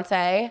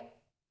fiance.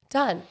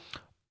 Done.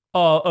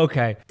 Oh,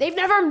 okay. They've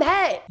never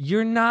met.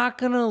 You're not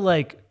going to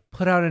like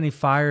put out any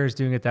fires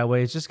doing it that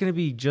way. It's just going to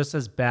be just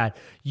as bad.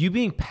 You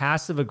being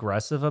passive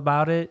aggressive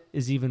about it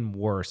is even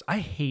worse. I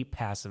hate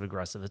passive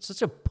aggressive. It's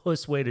such a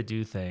puss way to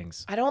do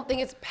things. I don't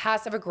think it's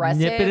passive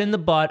aggressive. Nip it in the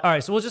butt. All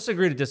right, so we'll just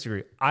agree to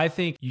disagree. I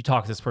think you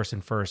talk to this person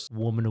first,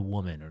 woman to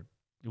woman or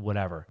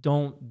whatever.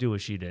 Don't do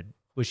what she did.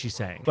 What she's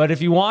saying. But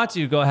if you want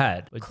to, go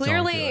ahead. But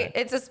clearly,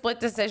 it's a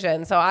split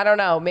decision. So I don't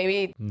know.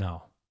 Maybe.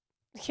 No.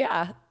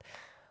 Yeah.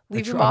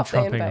 Leave him off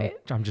the invite.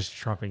 I'm just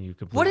trumping you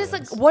completely.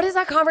 What is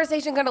that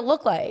conversation going to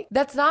look like?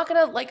 That's not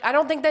going to, like, I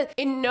don't think that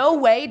in no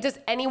way does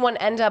anyone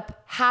end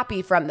up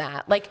happy from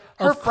that. Like,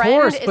 her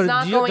friend is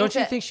not going to. Don't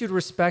you think she would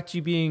respect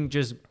you being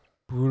just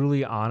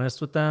brutally honest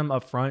with them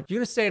up front? You're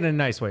going to say it in a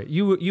nice way.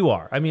 You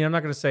are. I mean, I'm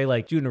not going to say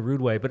like do it in a rude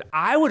way, but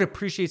I would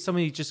appreciate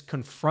somebody just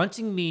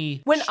confronting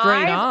me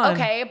straight on.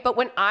 Okay, but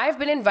when I've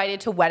been invited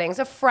to weddings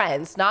of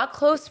friends, not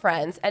close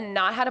friends, and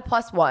not had a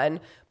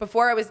 +1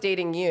 before I was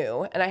dating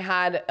you, and I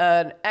had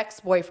an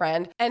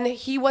ex-boyfriend, and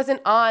he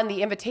wasn't on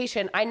the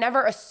invitation, I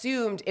never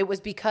assumed it was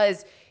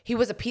because he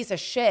was a piece of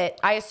shit.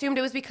 I assumed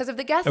it was because of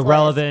the guest list.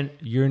 Irrelevant.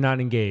 You're not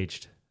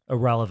engaged.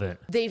 Irrelevant.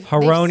 They've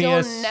still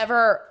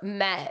never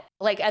met.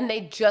 Like, and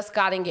they just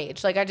got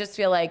engaged. Like, I just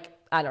feel like,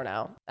 I don't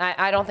know.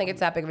 I don't think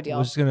it's that big of a deal.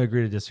 We're just going to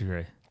agree to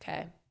disagree.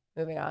 Okay.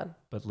 Moving on.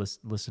 But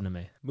listen to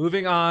me.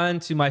 Moving on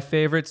to my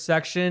favorite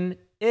section,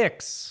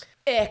 icks.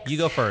 Icks. You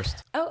go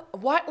first. Oh,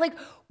 what? Like,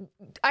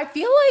 I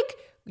feel like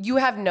you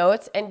have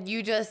notes and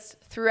you just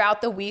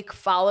throughout the week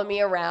follow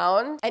me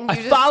around. And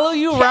you follow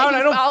you around?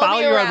 I don't follow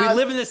you around. We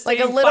live in the same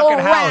like a little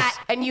fucking rat,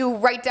 house. And you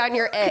write down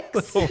your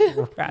icks.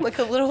 Like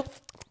a little...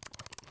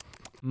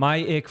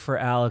 My ick for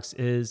Alex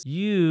is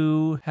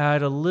you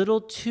had a little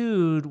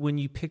tood when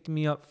you picked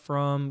me up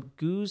from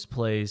Goo's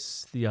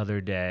place the other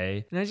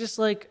day. And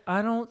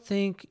I don't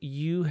think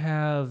you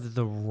have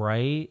the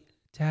right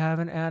to have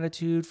an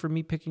attitude for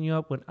me picking you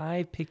up when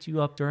I picked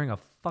you up during a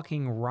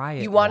fucking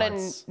riot? You want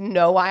to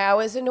know why I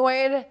was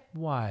annoyed?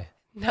 Why?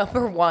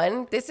 Number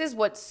one, this is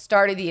what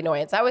started the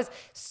annoyance. I was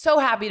so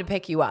happy to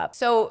pick you up.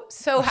 So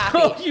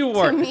happy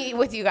to meet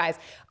with you guys.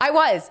 I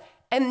was.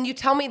 And you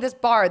tell me this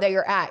bar that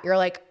you're at. You're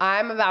like,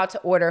 I'm about to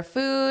order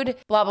food,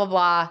 blah, blah,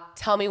 blah.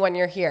 Tell me when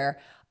you're here.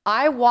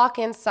 I walk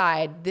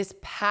inside this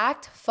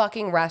packed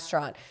fucking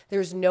restaurant.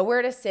 There's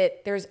nowhere to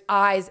sit. There's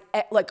eyes,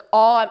 like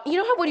you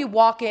know how when you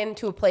walk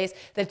into a place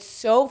that's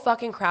so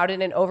fucking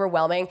crowded and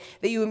overwhelming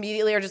that you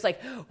immediately are just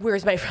like,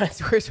 where's my friends?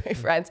 Where's my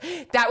friends?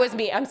 That was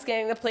me. I'm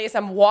scanning the place.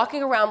 I'm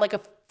walking around like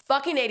a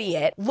fucking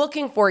idiot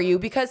looking for you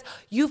because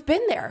you've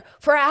been there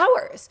for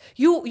hours.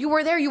 You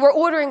were there. You were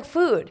ordering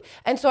food.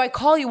 And so I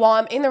call you while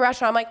I'm in the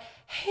restaurant. I'm like,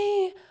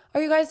 hey,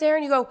 are you guys there?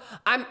 And you go,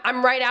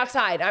 I'm right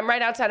outside. I'm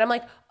right outside. I'm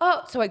like,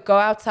 oh, so I go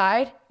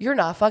outside. You're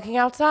not fucking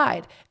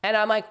outside. And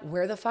I'm like,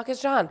 where the fuck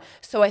is John?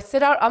 So I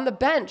sit out on the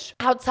bench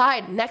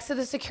outside next to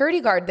the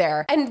security guard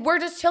there. And we're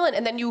just chilling.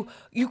 And then you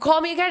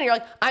call me again. And you're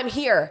like, I'm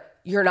here.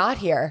 You're not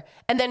here.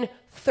 And then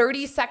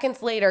 30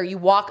 seconds later, you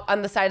walk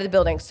on the side of the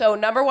building. So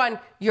number one,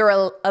 you're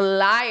a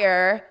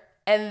liar.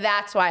 And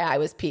that's why I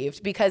was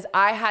peeved, because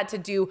I had to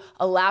do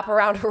a lap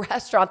around a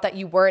restaurant that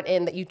you weren't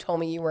in, that you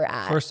told me you were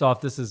at. First off,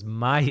 this is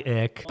my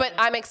ick. But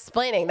I'm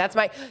explaining.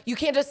 You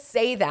can't just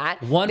say that.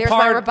 There's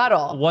my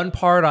rebuttal. One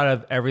part out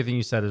of everything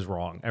you said is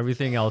wrong.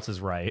 Everything else is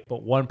right.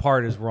 But one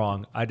part is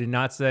wrong. I did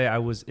not say I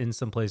was in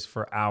some place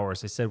for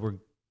hours. I said we're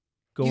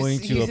going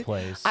to a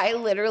place. I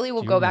literally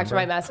will go back to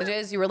my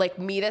messages. You were like,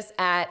 meet us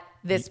at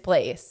this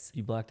place.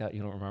 You blacked out.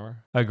 You don't remember?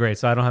 Oh, great.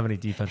 So I don't have any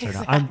defense right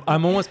now.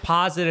 I'm almost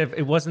positive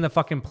it wasn't the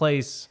fucking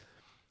place.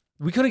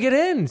 We couldn't get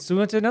in, so we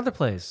went to another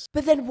place.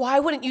 But then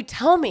why wouldn't you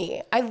tell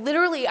me? I'm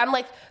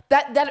like,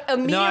 that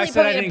immediately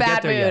put me in a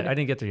bad mood. I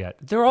didn't get there yet.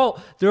 They're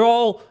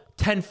all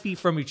 10 feet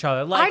from each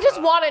other. Like, I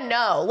just want to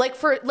know,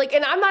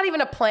 and I'm not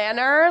even a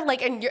planner.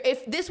 And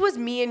if this was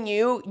me and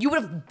you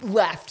would have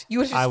left. You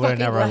would have. I would have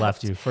never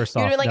left you. First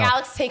off, you'd have been like,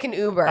 Alex, take an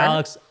Uber.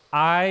 Alex,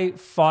 I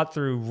fought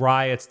through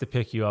riots to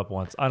pick you up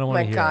once. I don't want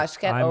to hear. My gosh,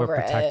 get over it. I'm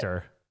a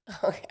protector.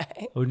 Okay.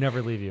 I would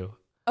never leave you.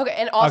 Okay,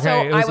 and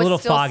also it was I was a little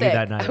still foggy sick.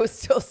 that night. I was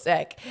still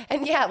sick,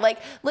 and yeah,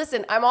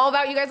 listen, I'm all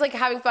about you guys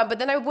having fun, but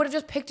then I would have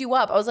just picked you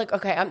up. I was like,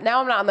 okay, I'm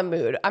not in the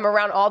mood. I'm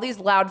around all these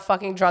loud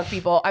fucking drunk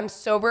people. I'm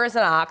sober as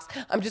an ox.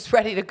 I'm just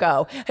ready to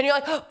go, and you're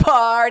like,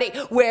 party.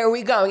 Where are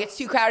we going? It's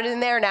too crowded in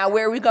there now.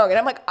 Where are we going? And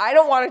I'm like, I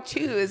don't want to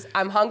choose.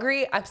 I'm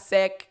hungry. I'm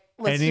sick.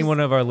 One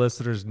of our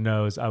listeners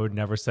knows I would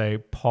never say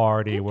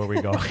party, where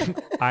we going.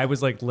 I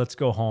was like, let's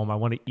go home. I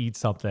want to eat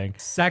something.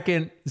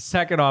 Second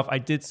off, I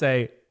did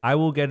say, I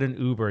will get an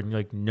Uber. And you're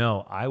like,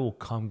 no, I will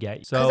come get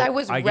you. Because I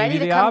was ready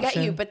to come get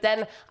you, but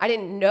then I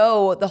didn't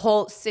know the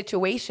whole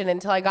situation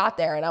until I got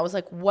there. And I was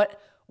like, where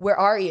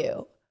are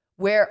you?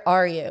 Where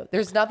are you?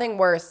 There's nothing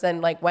worse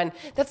than when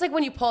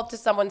you pull up to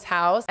someone's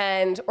house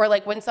or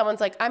when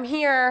someone's like, I'm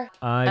here,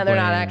 and they're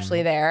not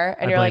actually there.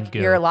 And you're like,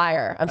 you're a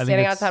liar. I'm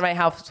standing outside my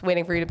house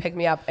waiting for you to pick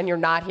me up and you're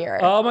not here.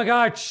 Oh my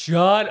God,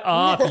 shut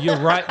up. You're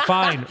right.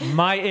 Fine.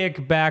 My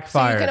ick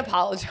backfired. So you can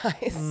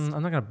apologize.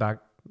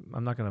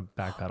 I'm not going to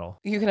backpedal.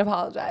 You can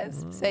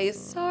apologize. Say,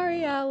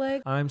 sorry,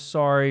 Alex. I'm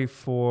sorry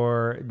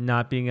for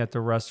not being at the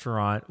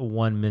restaurant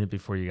 1 minute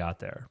before you got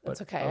there.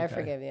 That's okay. I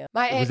forgive you.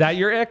 Was that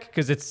your ick?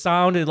 Because it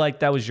sounded like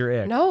that was your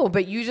ick. No,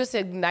 but you just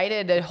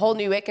ignited a whole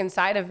new ick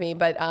inside of me.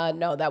 But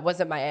no, that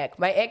wasn't my ick.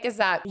 My ick is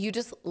that you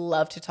just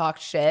love to talk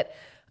shit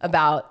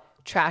about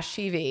trash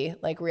TV,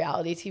 like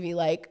reality TV,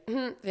 like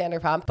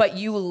Vanderpump, but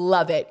you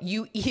love it.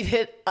 You eat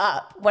it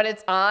up when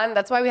it's on.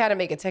 That's why we had to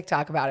make a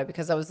TikTok about it,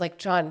 because I was like,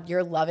 John,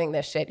 you're loving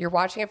this shit. You're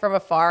watching it from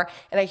afar,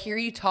 and I hear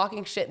you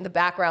talking shit in the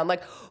background,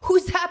 like,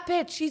 who's that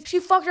bitch? She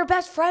fucked her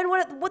best friend.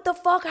 What the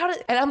fuck?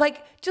 And I'm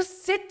like,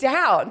 just sit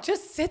down.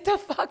 Just sit the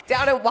fuck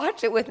down and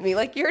watch it with me.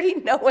 Like, you already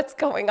know what's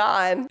going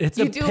on. It's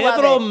a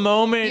pivotal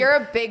moment. You're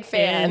a big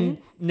fan. In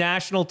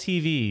national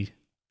TV.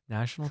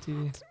 National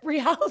TV?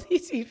 Reality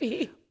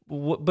TV.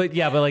 But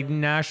like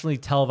nationally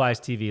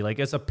televised TV, like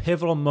it's a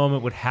pivotal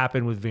moment would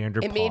happen with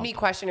Vanderpump. It made me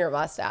question your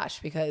mustache,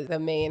 because the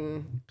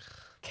main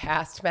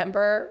cast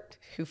member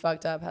who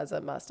fucked up has a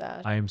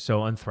mustache. I am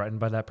so unthreatened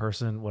by that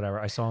person. Whatever.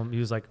 I saw him. He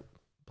was like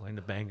playing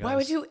the bangos. Why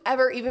would you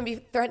ever even be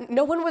threatened?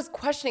 No one was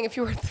questioning if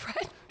you were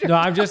threatened. No,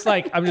 I'm just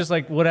like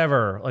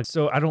whatever. Like,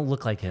 so I don't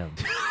look like him.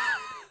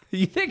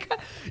 You think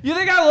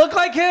I look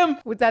like him?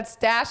 With that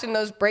stash and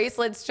those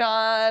bracelets,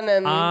 John,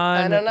 and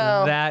I don't know.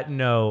 On that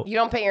note. You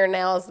don't paint your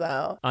nails,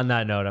 though. On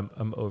that note,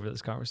 I'm over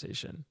this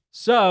conversation.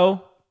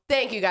 So,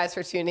 thank you guys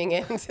for tuning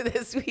in to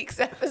this week's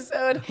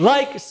episode.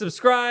 Like,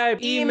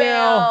 subscribe,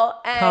 email,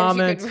 and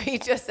comment. You can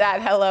reach us at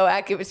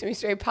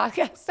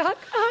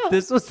hello@giveittomestraightpodcast.com.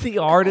 This was the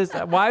hardest.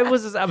 Why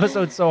was this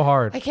episode so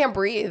hard? I can't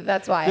breathe.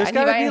 That's why. There's I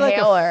need my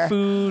inhaler. Like a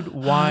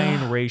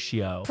food-wine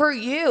ratio. For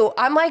you,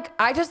 I'm like,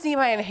 I just need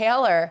my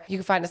inhaler. You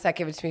can find us at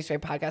Give It To Me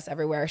Straight Podcast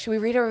everywhere. Should we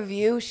read a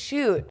review?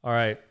 Shoot. All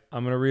right.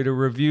 I'm going to read a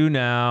review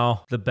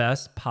now. The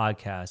best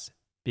podcast.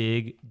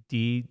 Big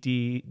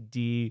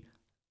D.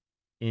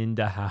 in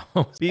the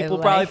house. People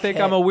probably think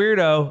I'm a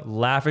weirdo,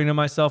 laughing to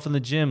myself in the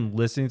gym,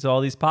 listening to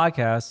all these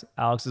podcasts.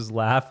 Alex's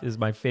laugh is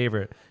my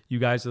favorite. You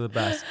guys are the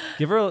best.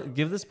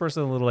 Give this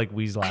person a little like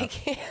wheeze laugh. I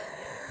can't.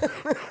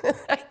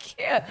 I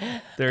can't.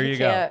 There you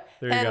go.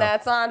 And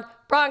that's on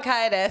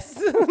bronchitis.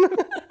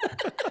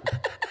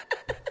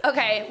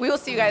 Okay, we will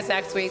see you guys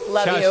next week.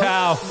 Love you.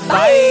 Ciao.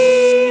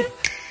 Bye.